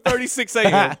at 2:36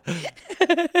 a.m.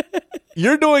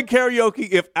 You're doing karaoke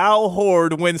if Al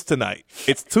Horde wins tonight.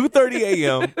 It's 2:30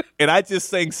 a.m. and I just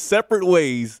sang Separate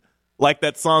Ways like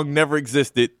that song never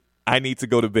existed. I need to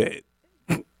go to bed.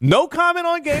 No comment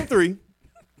on Game 3.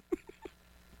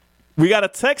 We got a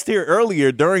text here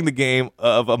earlier during the game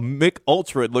of a Mick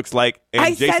Ultra, it looks like,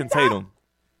 and Jason Tatum.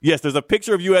 Yes, there's a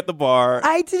picture of you at the bar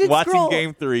watching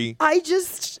Game 3. I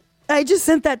just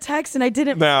sent that text and I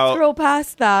didn't scroll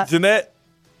past that. Ginette,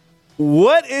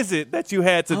 what is it that you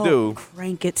had to do?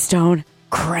 Crank it, Stone.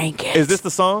 Crank it. Is this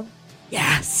the song?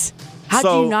 Yes. How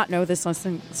do you not know this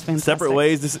lesson? It's fantastic. Separate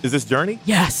Ways. Is this Journey?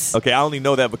 Yes. Okay, I only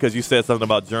know that because you said something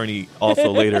about Journey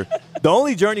also later. The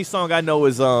only Journey song I know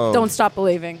is Don't Stop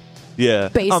Believing. Yeah.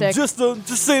 Basic. I'm just a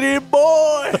city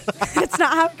boy. It's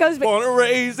not how it goes. Born and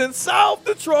raised in South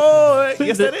Detroit.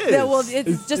 Yes, that is. Yeah, well,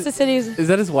 it's just a city. Is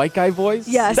that his white guy voice?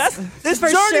 Yes. It's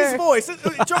Journey's voice.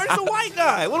 Journey's a white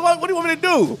guy. What do you want me to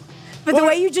do? But the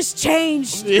way you just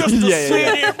changed. Just a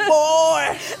city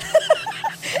boy.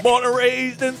 Born and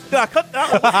raised in. I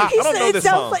don't know this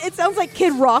song. It sounds like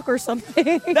Kid Rock or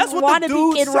something. That's what the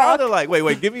dude Kid sounded Rock. like.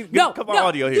 Wait. Give me a couple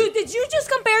audio here. Dude, did you just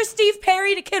compare Steve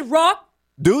Perry to Kid Rock?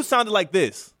 Dude sounded like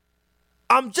this.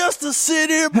 I'm just a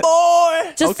city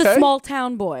boy. Just a small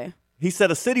town boy. He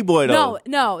said a city boy, though.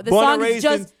 No. The Born song and is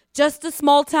raised just a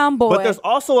small town boy. But there's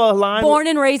also a line. Born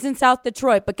and raised in South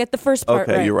Detroit. But get the first part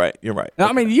right. Okay, you're right. No,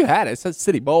 I mean, you had it. It says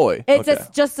city boy. It's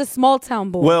just a small town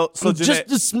boy. Well, so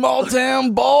just a small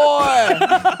town boy.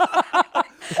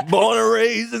 Born and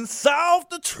raised in South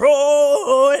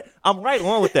Detroit. I'm right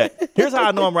on with that. Here's how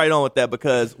I know I'm right on with that,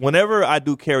 because whenever I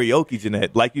do karaoke,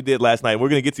 Ginette, like you did last night, we're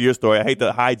going to get to your story. I hate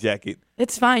to hijack it.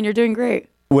 It's fine. You're doing great.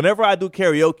 Whenever I do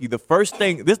karaoke, the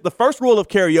first rule of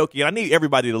karaoke, and I need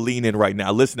everybody to lean in right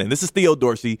now. Listen in. This is Theo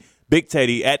Dorsey, Big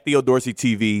Teddy at Theo Dorsey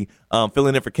TV,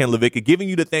 filling in for Ken Levicka, giving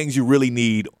you the things you really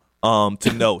need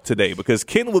to know today, because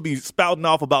Ken will be spouting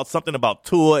off about something about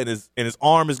Tua and his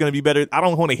arm is going to be better. I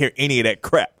don't want to hear any of that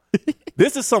crap.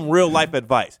 This is some real life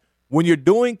advice. When you're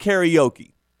doing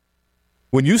karaoke,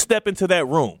 when you step into that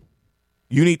room,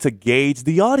 you need to gauge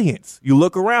the audience. You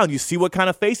look around, you see what kind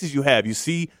of faces you have. You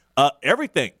see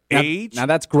everything. Age. Now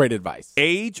that's great advice.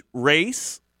 Age,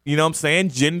 race, you know what I'm saying?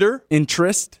 Gender.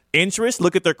 Interest.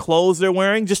 Look at their clothes they're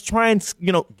wearing. Just try and,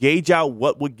 gauge out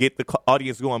what would get the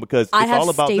audience going, because it's all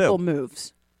about them. I have staple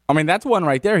moves. I mean, that's one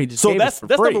right there. He just gave us for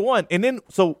that's free. number one. And then,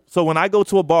 so when I go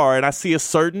to a bar and I see a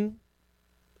certain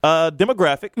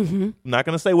demographic, I'm not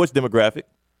going to say which demographic.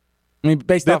 I mean,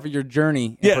 based off of your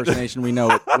Journey impersonation, we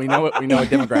know it. We know what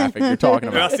demographic you're talking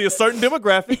about. When I see a certain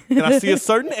demographic and I see a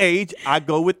certain age, I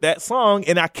go with that song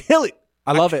and I kill it.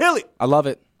 I love it. I love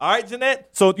it. All right, Ginette.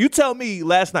 So you tell me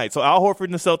last night. So Al Horford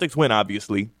and the Celtics win,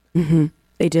 obviously. Mm-hmm.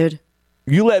 They did.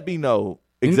 You let me know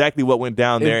exactly what went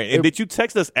down there. And did you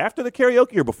text us after the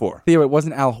karaoke or before? Theo, it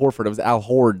wasn't Al Horford. It was Al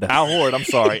Horde. Al Horde, I'm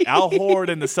sorry. Al Horde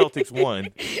and the Celtics won.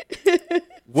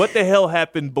 What the hell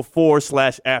happened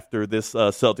before/after this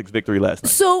Celtics victory last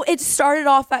night? So it started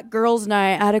off at girls'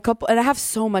 night. I had a couple, and I have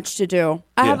so much to do.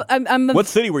 What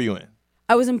city were you in?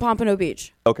 I was in Pompano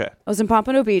Beach. Okay. I was in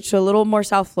Pompano Beach, so a little more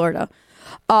South Florida.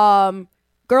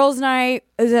 Girls' night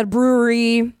is at a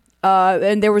brewery,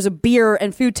 and there was a beer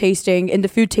and food tasting, and the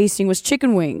food tasting was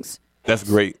chicken wings. That's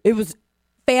great. It was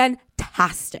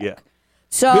fantastic. Yeah.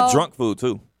 So good drunk food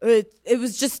too. It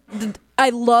was just, I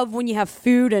love when you have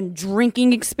food and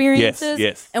drinking experiences.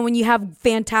 Yes. And when you have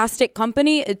fantastic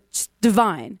company, it's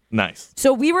divine. Nice.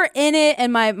 So we were in it,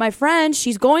 and my friend,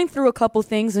 she's going through a couple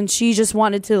things, and she just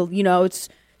wanted to,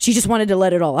 she just wanted to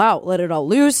let it all out, let it all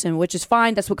loose, and which is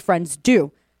fine. That's what friends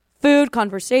do. Food,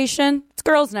 conversation. It's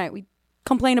girls' night. We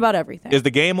complain about everything. Is the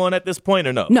game on at this point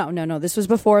or no? No. This was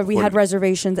before we had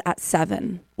reservations at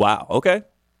 7. Wow. Okay.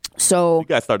 So you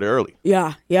guys started early.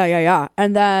 Yeah.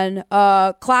 And then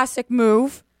classic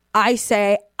move. I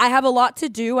say I have a lot to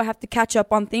do. I have to catch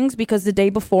up on things because the day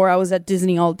before I was at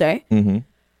Disney all day. Mm-hmm.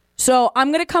 So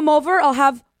I'm going to come over. I'll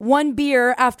have one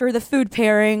beer after the food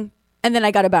pairing, and then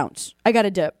I got to bounce. I got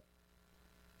to dip.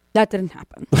 That didn't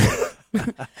happen.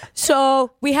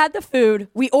 So we had the food.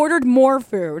 We ordered more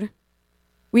food.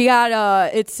 We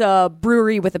got it's a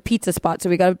brewery with a pizza spot, so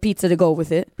we got a pizza to go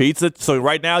with it. Pizza. So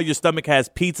right now your stomach has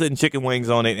pizza and chicken wings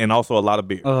on it, and also a lot of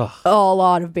beer. A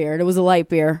lot of beer. It was a light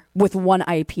beer with one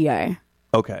IPA.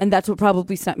 Okay. And that's what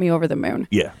probably sent me over the moon.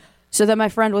 Yeah. So then my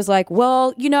friend was like,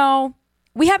 well,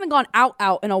 we haven't gone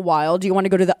out in a while. Do you want to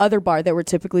go to the other bar that we're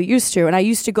typically used to? And I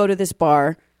used to go to this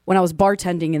bar when I was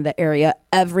bartending in the area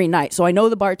every night. So I know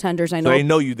the bartenders. So they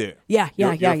know you there. Yeah.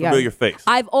 You're a familiar face.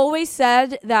 I've always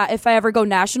said that if I ever go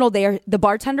national, the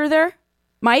bartender there,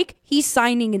 Mike, he's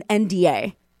signing an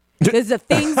NDA. Because the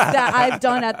things that I've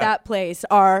done at that place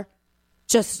are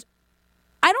just,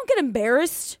 I don't get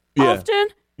embarrassed often.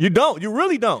 You don't. You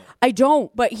really don't. I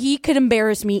don't, but he could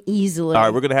embarrass me easily. All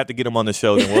right, we're going to have to get him on the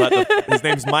show then. His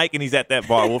name's Mike, and he's at that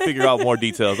bar. We'll figure out more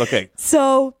details. Okay.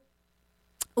 So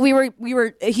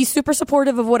he's super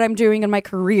supportive of what I'm doing in my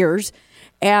careers.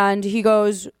 And he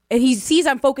goes, and he sees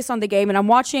I'm focused on the game, and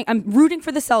I'm rooting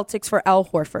for the Celtics for Al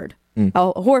Horford.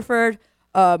 Al Horford.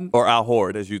 Or Al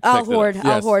Horde, as you texted us.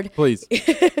 Al Horde. Please.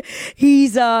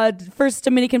 He's first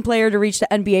Dominican player to reach the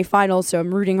NBA Finals, so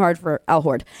I'm rooting hard for Al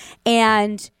Horde.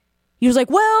 And he was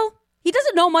like, well, he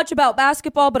doesn't know much about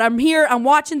basketball, but I'm here, I'm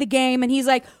watching the game, and he's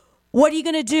like, what are you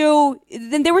going to do?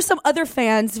 Then there were some other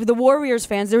fans, the Warriors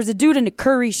fans. There was a dude in a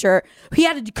Curry shirt. He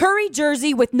had a Curry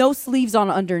jersey with no sleeves on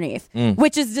underneath,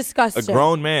 which is disgusting. A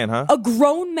grown man, huh? A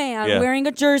grown man wearing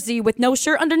a jersey with no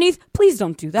shirt underneath. Please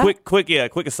don't do that.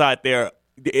 Quick aside there.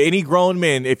 Any grown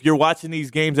men, if you're watching these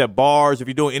games at bars, if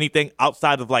you're doing anything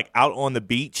outside of like out on the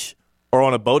beach or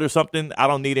on a boat or something, I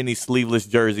don't need any sleeveless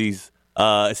jerseys.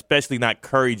 Especially not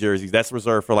Curry jerseys. That's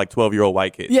reserved for like 12-year-old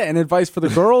white kids. Yeah, and advice for the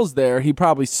girls there, he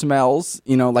probably smells,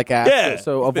 like ass. Yeah,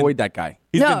 so avoid that guy.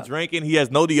 He's been drinking. He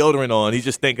has no deodorant on. He's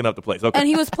just stinking up the place. Okay. And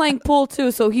he was playing pool too,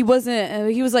 so he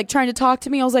wasn't. He was like trying to talk to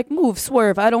me. I was like, "Move,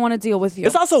 swerve. I don't want to deal with you."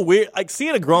 It's also weird, like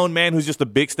seeing a grown man who's just a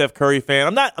big Steph Curry fan.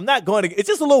 I'm not going to. It's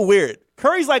just a little weird.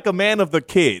 Curry's like a man of the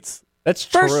kids. That's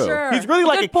true. For sure. He's really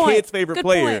like a kid's favorite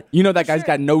player. Point. That guy's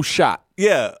got no shot.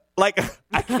 Yeah. Like,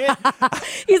 I can't.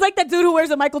 He's like that dude who wears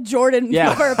a Michael Jordan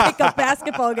for a pickup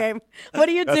basketball game. What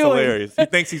are you That's doing? hilarious. He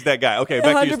thinks he's that guy. Okay,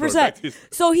 back 100%. To your story.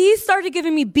 So he started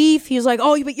giving me beef. He was like,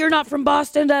 "Oh, but you're not from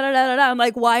Boston." Da da da da da. I'm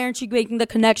like, "Why aren't you making the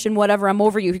connection? Whatever. I'm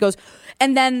over you." He goes,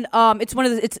 and then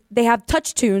they have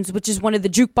touch tunes, which is one of the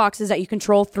jukeboxes that you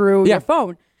control through your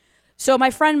phone. So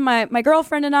my friend, my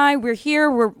girlfriend and I, we're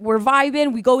here. We're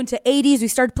vibing. We go into 80s. We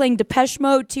started playing Depeche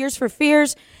Mode, Tears for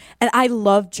Fears, and I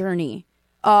love Journey.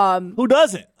 Who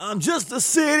doesn't? I'm just a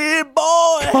city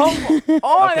boy.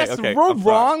 That's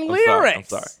wrong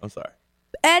lyrics. I'm sorry.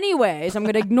 Anyways, I'm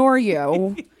going to ignore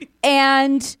you.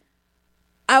 And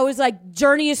I was like,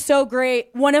 Journey is so great.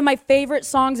 One of my favorite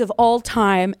songs of all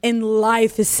time in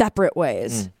life is Separate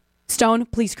Ways. Stone,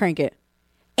 please crank it.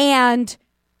 And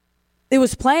it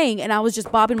was playing, and I was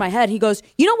just bobbing my head. He goes,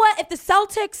 you know what?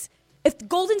 If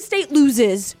Golden State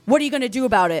loses, what are you going to do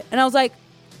about it? And I was like,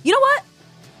 you know what?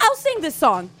 I'll sing this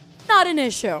song. Not an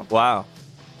issue. Wow.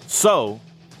 So,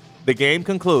 the game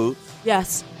concludes.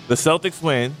 Yes. The Celtics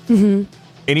win. Mm-hmm.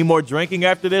 Any more drinking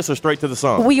after this or straight to the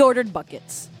song? We ordered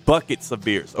buckets. Buckets of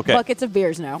beers. Okay. Buckets of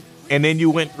beers now. And then you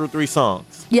went through 3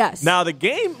 songs. Yes. Now, the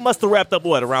game must have wrapped up,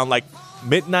 around like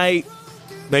midnight,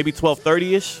 maybe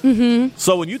 12:30-ish? Mm-hmm.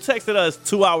 So, when you texted us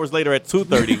 2 hours later at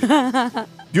 2:30,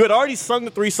 you had already sung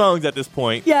the 3 songs at this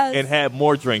point. Yes. And had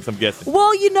more drinks, I'm guessing.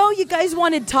 Well, you guys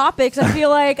wanted topics. I feel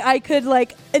like I could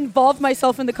involve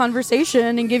myself in the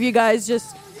conversation and give you guys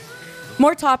just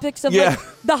more topics of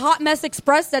the Hot Mess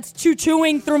Express that's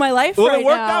chewing through my life right now. Well, it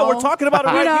worked out. We're talking about it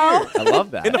right here. I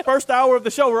love that. In the first hour of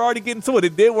the show, we're already getting to it.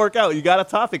 It did work out. You got a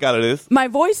topic out of this. My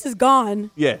voice is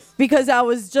gone. Yes. Because I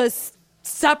was just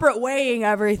separate weighing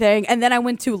everything. And then I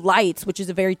went to Lights, which is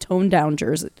a very toned down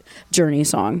Journey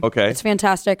song. Okay. It's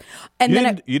fantastic.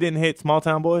 And you didn't hit Small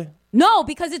Town Boy? No,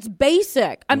 because it's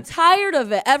basic. I'm tired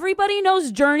of it. Everybody knows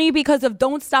Journey because of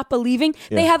Don't Stop Believing.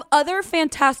 Yeah. They have other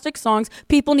fantastic songs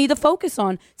people need to focus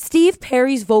on. Steve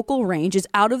Perry's vocal range is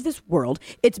out of this world.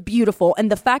 It's beautiful.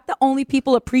 And the fact that only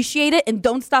people appreciate it and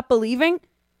Don't Stop Believing,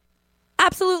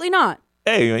 absolutely not.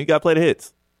 Hey, you got to play the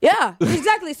hits. Yeah,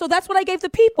 exactly. So that's what I gave the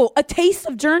people, a taste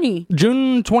of Journey.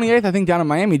 June 28th, I think, down in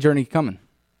Miami, Journey coming.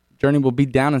 Journey will be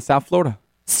down in South Florida.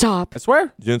 Stop. I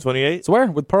swear. June 28th? I swear.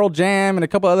 With Pearl Jam and a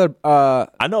couple other...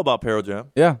 I know about Pearl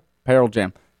Jam. Yeah, Pearl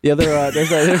Jam. The other...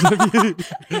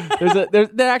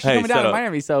 they're actually coming down in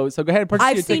Miami, so go ahead and purchase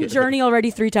I've seen Journey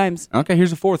already 3 times. Okay,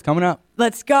 here's the 4th coming up.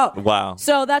 Let's go. Wow.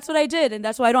 So that's what I did, and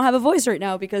that's why I don't have a voice right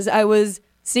now, because I was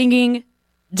singing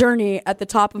Journey at the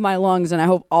top of my lungs, and I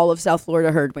hope all of South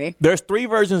Florida heard me. There's 3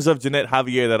 versions of Ginette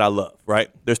Javier that I love, right?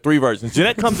 There's 3 versions.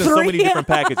 Ginette comes in so many different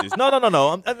packages. No.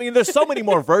 I mean, there's so many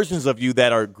more versions of you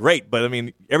that are great, but I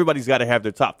mean, everybody's got to have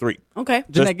their top 3. Okay.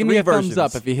 Ginette, give me a thumbs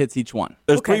up if he hits each one.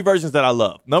 There's 3 versions that I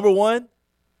love. Number 1,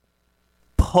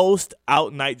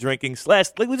 post-out night drinking /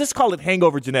 we just call it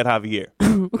Hangover Ginette Javier.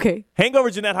 Okay. Hangover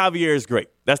Ginette Javier is great.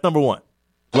 That's number 1.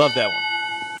 Love that one.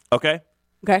 Okay?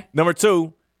 Okay. Number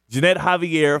 2, Ginette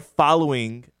Javier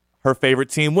following her favorite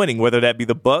team winning, whether that be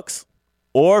the Bucks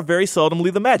or very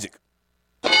seldomly the Magic.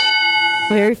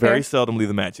 Very fair. Very seldomly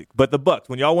the Magic. But the Bucks,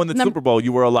 when y'all won the Super Bowl,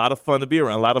 you were a lot of fun to be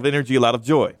around, a lot of energy, a lot of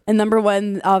joy. And number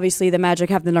 1, obviously, the Magic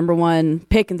have the number 1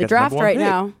 pick in the draft right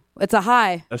now. It's a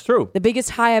high. That's true. The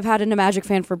biggest high I've had in a Magic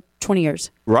fan for 20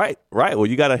 years. Right. Well,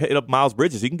 you got to hit up Miles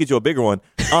Bridges. He can get you a bigger one.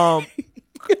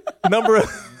 Number...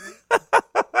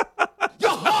 You're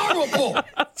horrible!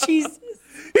 Jesus.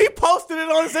 He posted it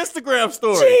on his Instagram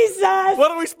story. Jesus.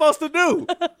 What are we supposed to do?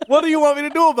 What do you want me to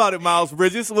do about it, Miles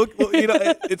Bridges? Look,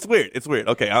 it's weird. It's weird.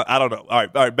 Okay, I don't know. All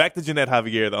right. Back to Ginette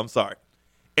Javier, though. I'm sorry.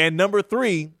 And number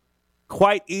 3,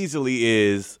 quite easily,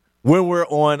 is when we're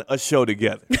on a show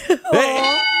together.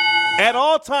 At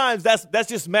all times, that's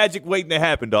just magic waiting to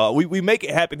happen, dog. We make it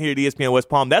happen here at ESPN West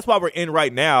Palm. That's why we're in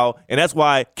right now, and that's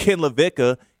why Ken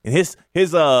LaVicka and his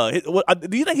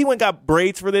do you think he went and got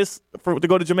braids for this to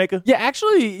go to Jamaica? Yeah,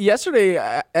 actually, yesterday,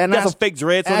 and got some fake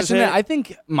dreads on his head. I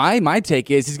think my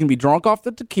take is he's gonna be drunk off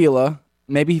the tequila.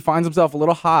 Maybe he finds himself a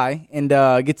little high and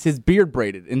gets his beard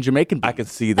braided in Jamaican beads. I can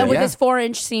see that. And with his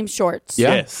 4-inch seam shorts.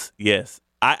 Yeah. Yes.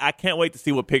 I can't wait to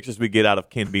see what pictures we get out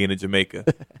of Ken being in Jamaica.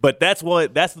 But those are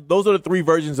the 3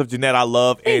 versions of Ginette I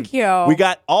love. Thank you. We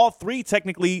got all 3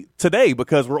 technically today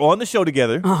because we're on the show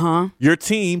together. Uh-huh. Your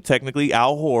team, technically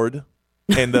Al Horde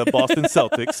and the Boston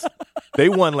Celtics, they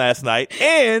won last night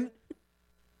and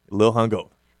a little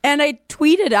hungover. And I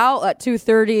tweeted out at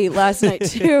 2:30 last night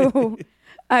too.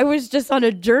 I was just on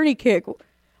a journey kick.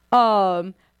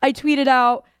 I tweeted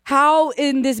out, how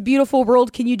in this beautiful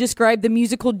world can you describe the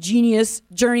musical genius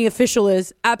Journey Official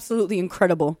is? Absolutely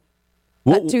incredible.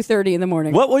 At 2:30 in the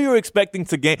morning. What were you expecting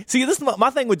to gain? See, this is my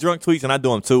thing with drunk tweets, and I do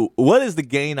them too. What is the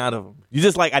gain out of them? You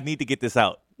just like, I need to get this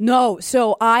out. No,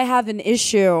 so I have an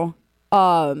issue.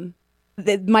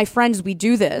 My friends, we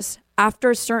do this. After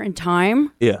a certain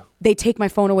time, they take my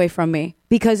phone away from me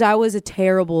because I was a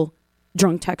terrible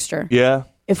drunk texter. Yeah.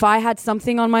 If I had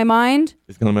something on my mind,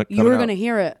 you were going to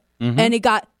hear it. Mm-hmm. And it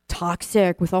got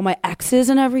toxic with all my exes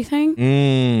and everything.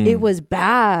 It was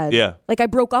bad. Yeah. Like I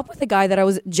broke up with a guy that I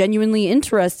was genuinely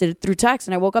interested through text,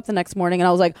 and I woke up the next morning and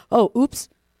I was like, oh, oops,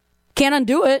 can't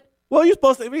undo it. Well, you're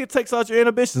supposed to. It takes out your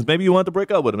inhibitions. Maybe you wanted to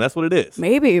break up with him. That's what it is.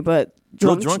 Maybe, but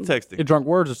drunk texting. Your drunk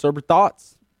words are sober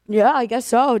thoughts. Yeah, I guess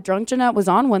so. Drunk Ginette was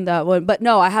on that one. But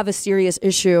no, I have a serious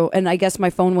issue, and I guess my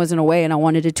phone wasn't away, and I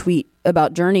wanted to tweet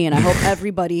about Journey, and I hope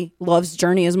everybody loves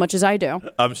Journey as much as I do.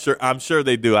 I'm sure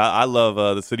they do. I love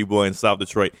the city boy in South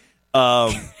Detroit.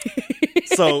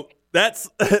 So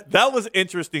that was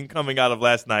interesting coming out of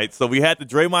last night. So we had the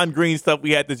Draymond Green stuff.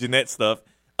 We had the Ginette stuff.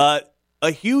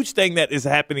 A huge thing that is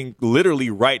happening literally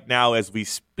right now as we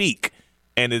speak,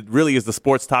 and it really is the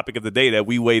sports topic of the day that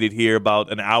we waited here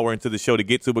about an hour into the show to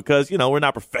get to because, we're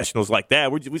not professionals like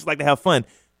that. We just like to have fun.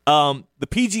 The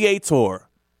PGA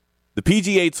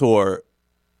Tour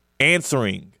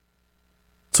answering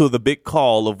to the big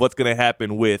call of what's going to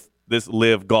happen with this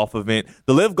LIV Golf event.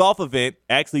 The LIV Golf event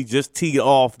actually just teed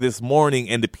off this morning,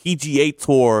 and the PGA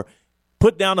Tour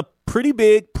put down a pretty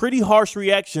big, pretty harsh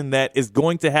reaction that is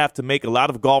going to have to make a lot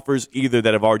of golfers either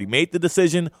that have already made the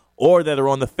decision or that are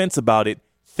on the fence about it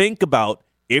think about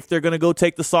if they're going to go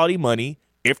take the Saudi money,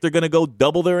 if they're going to go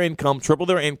double their income, triple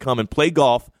their income, and play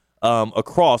golf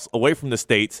away from the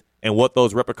States and what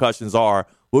those repercussions are.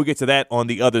 We'll get to that on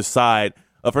the other side.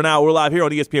 For now, we're live here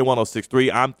on ESPN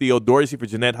 106.3. I'm Theo Dorsey for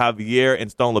Ginette Javier and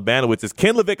Stone Labanowitz. It's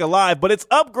Ken LaVicka Live, but it's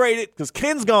upgraded because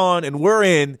Ken's gone and we're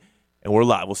in and we're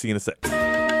live. We'll see you in a second.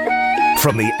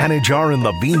 From the Anajar and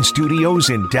Levine Studios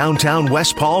in downtown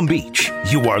West Palm Beach,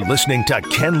 you are listening to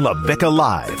Ken LaVicka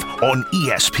Live on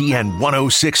ESPN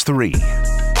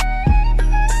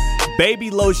 106.3.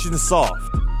 Baby Lotion Soft.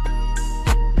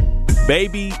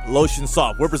 Baby Lotion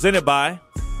Soft. We're presented by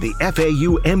the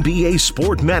FAU MBA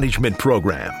Sport Management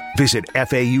Program. Visit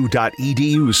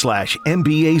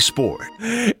fau.edu/MBA Sport.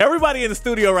 Everybody in the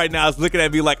studio right now is looking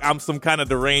at me like I'm some kind of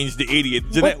deranged idiot.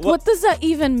 Ginette, what does that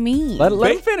even mean?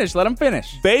 Let him finish. Let him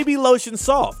finish. Baby Lotion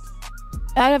Soft.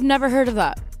 I have never heard of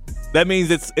that. That means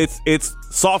it's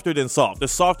softer than soft.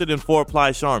 It's softer than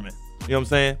 4-ply Charmin. You know what I'm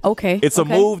saying? Okay. It's a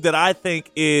move that I think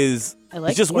is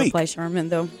it's just weak. 4-ply Charmin,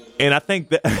 though. And I think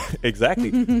that exactly.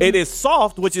 It is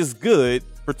soft, which is good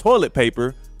for toilet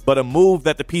paper, but a move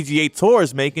that the PGA Tour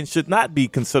is making should not be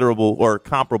considerable or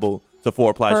comparable to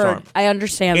 4-ply Charmin. I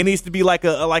understand. It needs to be like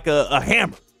a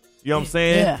hammer. You know what I'm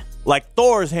saying? Yeah. Like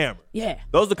Thor's hammer. Yeah.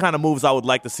 Those are the kind of moves I would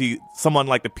like to see someone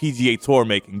like the PGA Tour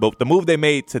making. But the move they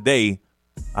made today,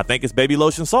 I think is Baby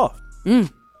Lotion Soft.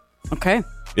 Okay.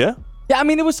 Yeah? Yeah, I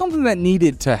mean, it was something that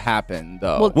needed to happen,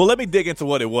 though. Well, let me dig into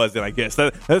what it was then, I guess.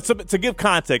 To give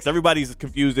context, everybody's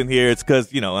confused in here. It's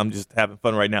because, I'm just having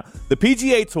fun right now. The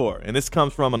PGA Tour, and this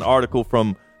comes from an article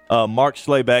from Mark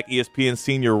Schlebeck, ESPN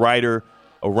senior writer,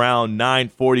 around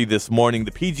 9:40 this morning.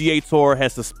 The PGA Tour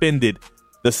has suspended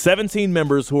the 17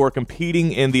 members who are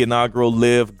competing in the inaugural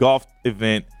LIV Golf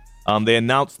event. They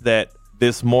announced that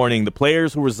this morning. The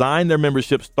players who resigned their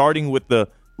membership starting with the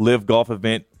LIV Golf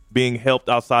event being held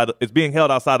outside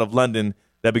of London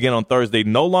that began on Thursday,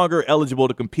 no longer eligible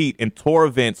to compete in tour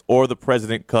events or the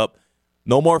President Cup.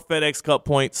 No more FedEx Cup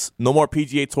points, no more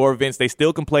PGA Tour events. They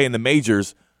still can play in the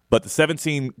majors, but the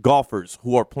 17 golfers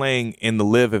who are playing in the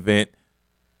LIV event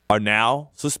are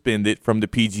now suspended from the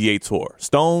PGA Tour.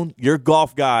 Stone, you're a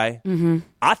golf guy.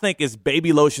 I think it's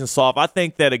Baby Lotion Soft. I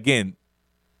think that, again,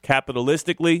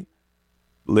 capitalistically,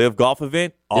 Live Golf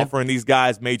event offering these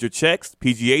guys major checks.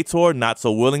 PGA Tour not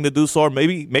so willing to do so, or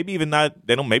maybe even not.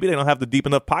 Maybe they don't have the deep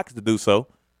enough pockets to do so.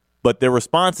 But their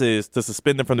response is to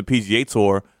suspend them from the PGA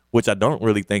Tour, which I don't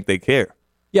really think they care.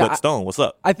 Yeah, but Stone, what's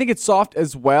up? I think it's soft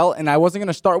as well, and I wasn't going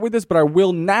to start with this, but I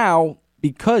will now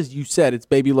because you said it's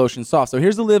baby lotion soft. So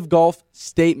here's the Live Golf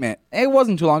statement. It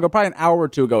wasn't too long ago, probably an hour or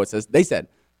two ago. They said,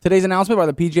 today's announcement by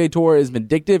the PGA Tour is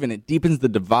vindictive and it deepens the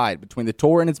divide between the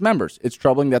Tour and its members. It's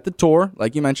troubling that the Tour,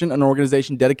 like you mentioned, an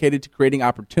organization dedicated to creating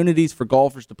opportunities for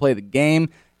golfers to play the game,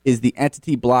 is the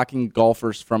entity blocking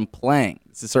golfers from playing.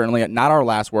 This is certainly not our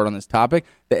last word on this topic.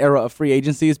 The era of free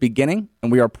agency is beginning,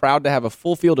 and we are proud to have a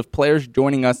full field of players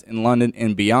joining us in London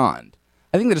and beyond.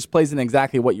 I think that just plays in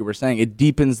exactly what you were saying. It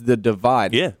deepens the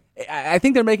divide. Yeah. I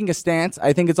think they're making a stance.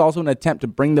 I think it's also an attempt to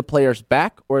bring the players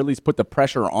back, or at least put the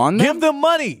pressure on them. Give them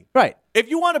money. Right. If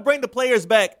you want to bring the players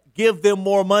back, give them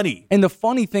more money. And the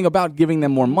funny thing about giving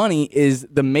them more money is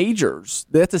the majors,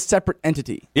 that's a separate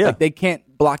entity. Yeah. Like, they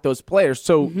can't block those players.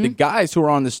 So the guys who are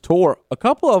on this tour, a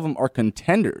couple of them are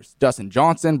contenders. Dustin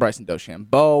Johnson, Bryson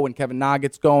DeChambeau, and Kevin Na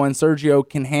gets going. Sergio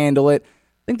can handle it.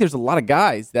 I think there's a lot of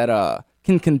guys that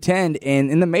can contend. And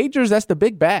in the majors, that's the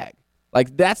big bag.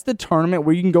 Like, that's the tournament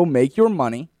where you can go make your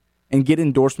money and get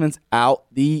endorsements out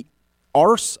the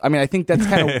arse. I mean, I think that's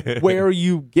kind of where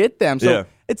you get them. So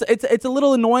it's a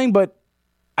little annoying, but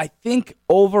I think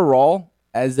overall,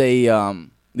 as the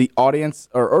audience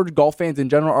or golf fans in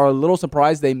general are a little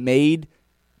surprised they made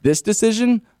this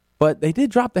decision, but they did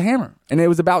drop the hammer, and it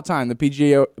was about time. The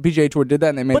PGA Tour did that,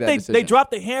 and they made that decision. They dropped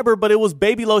the hammer, but it was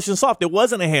baby lotion soft. It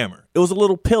wasn't a hammer. It was a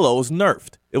little pillow. It was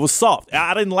nerfed. It was soft.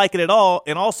 I didn't like it at all,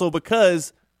 and also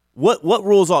because what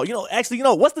rules are?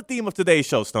 What's the theme of today's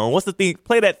show, Stone? What's the theme?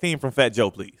 Play that theme from Fat Joe,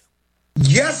 please.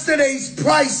 Yesterday's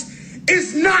price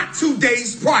is not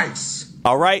today's price.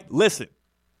 All right, listen.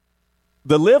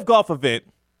 The Live Golf event,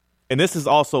 and this is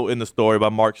also in the story by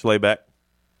Mark Schleback,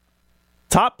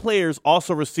 top players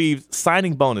also received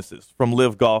signing bonuses from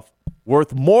Live Golf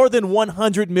worth more than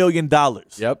 $100 million.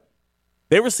 Yep.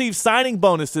 They received signing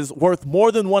bonuses worth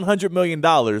more than $100 million,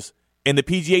 and the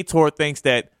PGA Tour thinks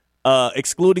that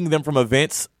excluding them from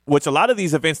events, which a lot of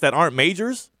these events that aren't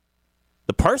majors,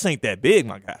 the purse ain't that big,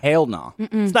 my guy. Hell no.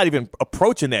 It's not even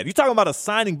approaching that. You're talking about a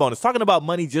signing bonus, talking about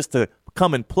money just to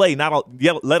come and play,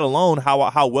 let alone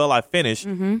how well I finish,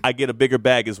 I get a bigger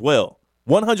bag as well.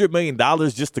 $100 million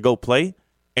just to go play,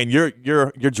 and you're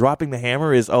dropping the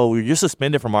hammer you're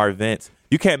suspended from our events.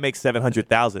 You can't make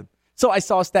 $700,000. So I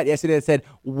saw a stat yesterday that said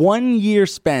 1 year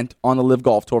spent on the Live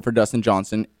Golf Tour for Dustin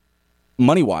Johnson,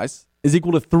 money-wise, is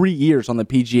equal to 3 years on the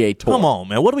PGA Tour. Come on,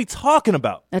 man. What are we talking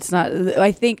about? That's not.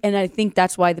 I think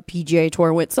that's why the PGA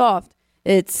Tour went soft.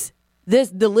 It's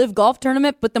the Live Golf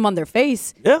tournament put them on their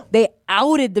face. Yeah. They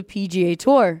outed the PGA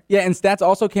Tour. Yeah, and stats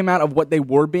also came out of what they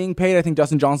were being paid. I think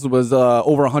Dustin Johnson was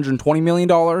over $120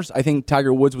 million. I think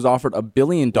Tiger Woods was offered $1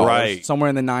 billion, somewhere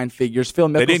in the nine figures. Phil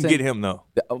Mickelson. They didn't get him, though.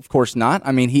 Of course not.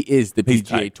 I mean, he is the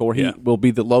PGA Tour. He will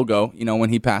be the logo, when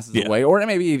he passes away. Or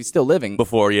maybe he's still living.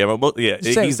 Before,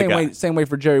 Same way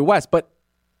for Jerry West. But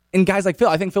in guys like Phil,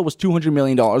 I think Phil was $200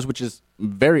 million, which is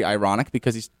very ironic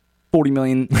because he's $40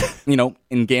 million,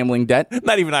 in gambling debt.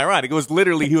 Not even ironic. It was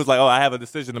literally, he was like, I have a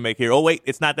decision to make here. Oh, wait,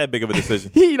 it's not that big of a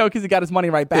decision. Because he got his money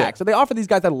right back. Yeah. So they offer these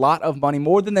guys a lot of money,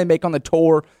 more than they make on the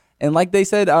tour. And like they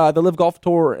said, the Live Golf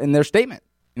Tour in their statement,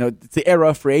 it's the era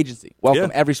of free agency. Welcome.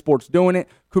 Every sport's doing it.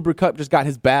 Cooper Kupp just got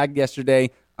his bag yesterday.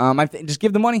 Just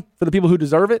give the money for the people who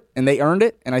deserve it, and they earned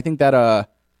it. And I think that, I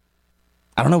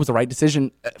don't know, it was the right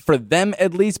decision for them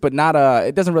at least, but not.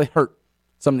 It doesn't really hurt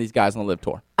some of these guys on the Live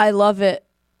Tour. I love it.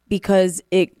 Because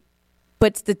it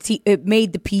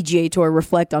made the PGA Tour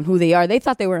reflect on who they are. They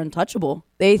thought they were untouchable.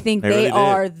 They think they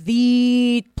are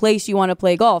the place you want to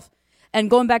play golf. And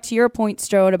going back to your point,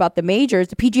 Strode, about the majors,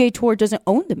 the PGA Tour doesn't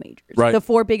own the majors. Right. The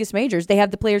four biggest majors. They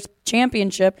have the Players'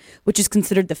 Championship, which is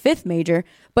considered the fifth major,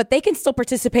 but they can still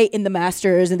participate in the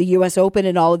Masters and the U.S. Open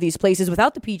and all of these places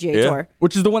without the PGA Tour.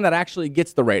 Which is the one that actually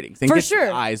gets the ratings. And gets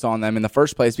the eyes on them in the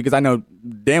first place, because I know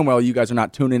damn well you guys are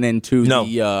not tuning into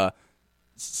the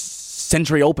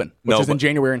Century Open, which is in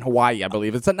January in Hawaii, I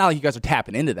believe. It's not like you guys are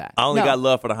tapping into that. I only got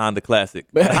love for the Honda Classic.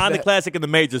 The Honda Classic and the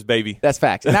majors, baby. That's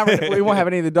facts. And we won't have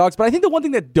any of the dogs. But I think the one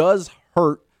thing that does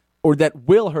hurt, or that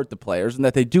will hurt the players, and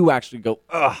that they do actually go,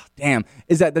 ugh, damn,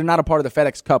 is that they're not a part of the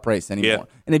FedEx Cup race anymore.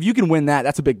 Yeah. And if you can win that,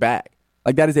 that's a big bag.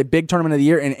 Like, that is a big tournament of the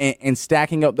year, and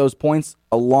stacking up those points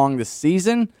along the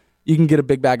season, you can get a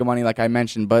big bag of money, like I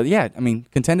mentioned. But yeah, I mean,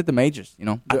 contend at the majors, I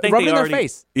think rub it in their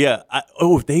face. Yeah.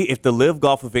 If the Live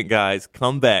Golf event guys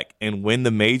come back and win the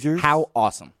majors, how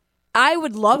awesome! I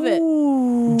would love it.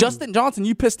 Justin Johnson,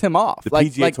 you pissed him off. The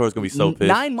PGA Tour is going to be so pissed.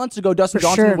 9 months ago, Justin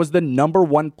Johnson was the number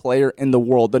one player in the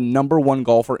world, the number one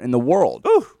golfer in the world.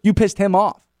 You pissed him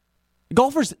off.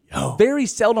 Golfers very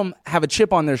seldom have a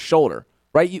chip on their shoulder,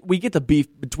 right? We get the beef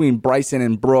between Bryson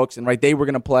and Brooks, and they were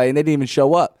going to play, and they didn't even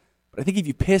show up. But I think if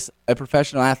you piss a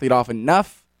professional athlete off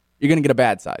enough, you're going to get a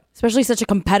bad side. Especially such a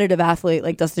competitive athlete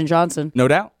like Dustin Johnson. No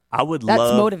doubt. That's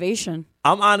motivation.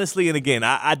 I'm honestly, and again,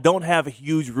 I don't have a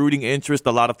huge rooting interest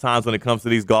a lot of times when it comes to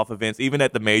these golf events, even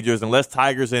at the majors, unless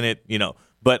Tiger's in it,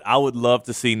 But I would love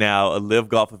to see now a live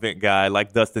golf event guy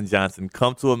like Dustin Johnson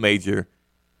come to a major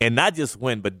and not just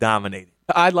win, but dominate it.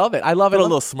 I love it. I love it. Put a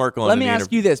little smirk on it. Let me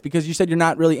ask you this, because you said you're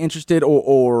not really interested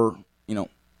or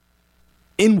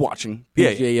in watching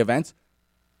PGA events.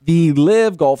 The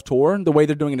Live Golf Tour, the way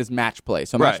they're doing it is match play.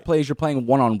 So match play is you're playing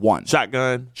one-on-one.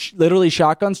 Shotgun. Literally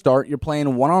shotgun start. You're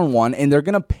playing one-on-one, and they're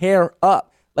going to pair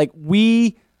up.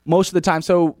 Most of the time.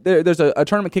 So there's a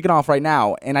tournament kicking off right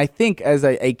now, and I think as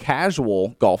a casual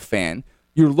golf fan,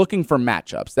 you're looking for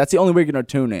matchups. That's the only way you're going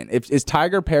to tune in. Is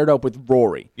Tiger paired up with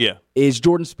Rory? Yeah. Is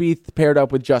Jordan Spieth paired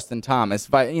up with Justin Thomas?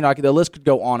 The list could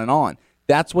go on and on.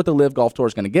 That's what the Live Golf Tour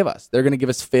is going to give us. They're going to give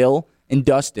us Phil and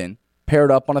Dustin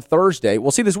paired up on a Thursday.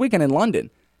 We'll see this weekend in London,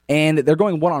 and they're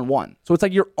going one-on-one. So it's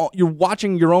like you're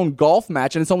watching your own golf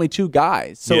match, and it's only two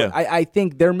guys. So I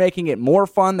think they're making it more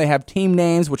fun. They have team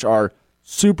names, which are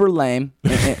super lame.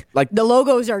 The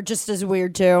logos are just as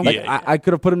weird, too. I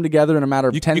could have put them together in a matter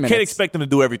of 10 minutes. You can't expect them to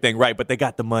do everything right, but they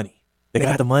got the money. They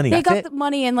got the money. They got the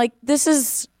money, and this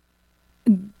is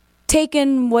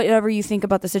taking whatever you think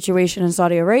about the situation in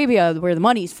Saudi Arabia, where the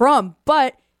money's from,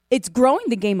 but it's growing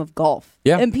the game of golf.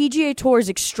 Yeah. And PGA Tour is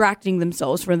extracting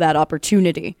themselves from that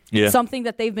opportunity. Yeah. Something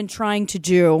that they've been trying to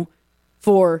do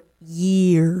for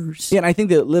years. Yeah, and I think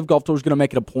that Live Golf Tour is going to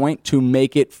make it a point to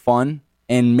make it fun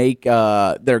and make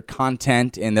their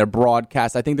content and their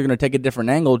broadcast. I think they're going to take a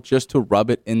different angle just to rub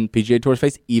it in PGA Tour's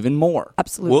face even more.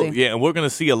 Absolutely. Well, and we're going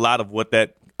to see a lot of what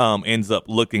that ends up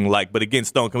looking like. But again,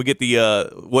 Stone, can we get the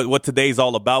what today's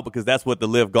all about? Because that's what the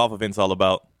Live Golf event's all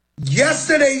about.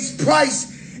 Yesterday's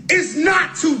price is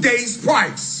not today's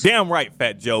price. Damn right,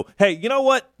 Fat Joe. Hey, you know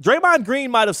what? Draymond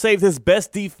Green might have saved his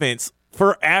best defense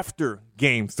for after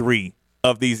Game 3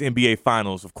 of these NBA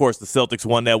Finals. Of course, the Celtics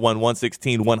won that one,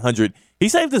 116-100. He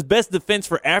saved his best defense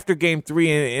for after Game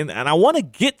 3, and I want to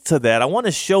get to that. I want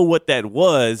to show what that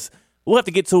was. We'll have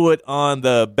to get to it on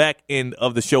the back end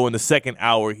of the show in the second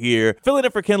hour here. Filling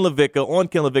in for Ken LaVicka on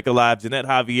Ken LaVicka Live, Ginette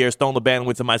Javier, Stone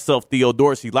LeBanowitz, and myself, Theo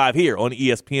Dorsey, live here on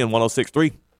ESPN 106.3.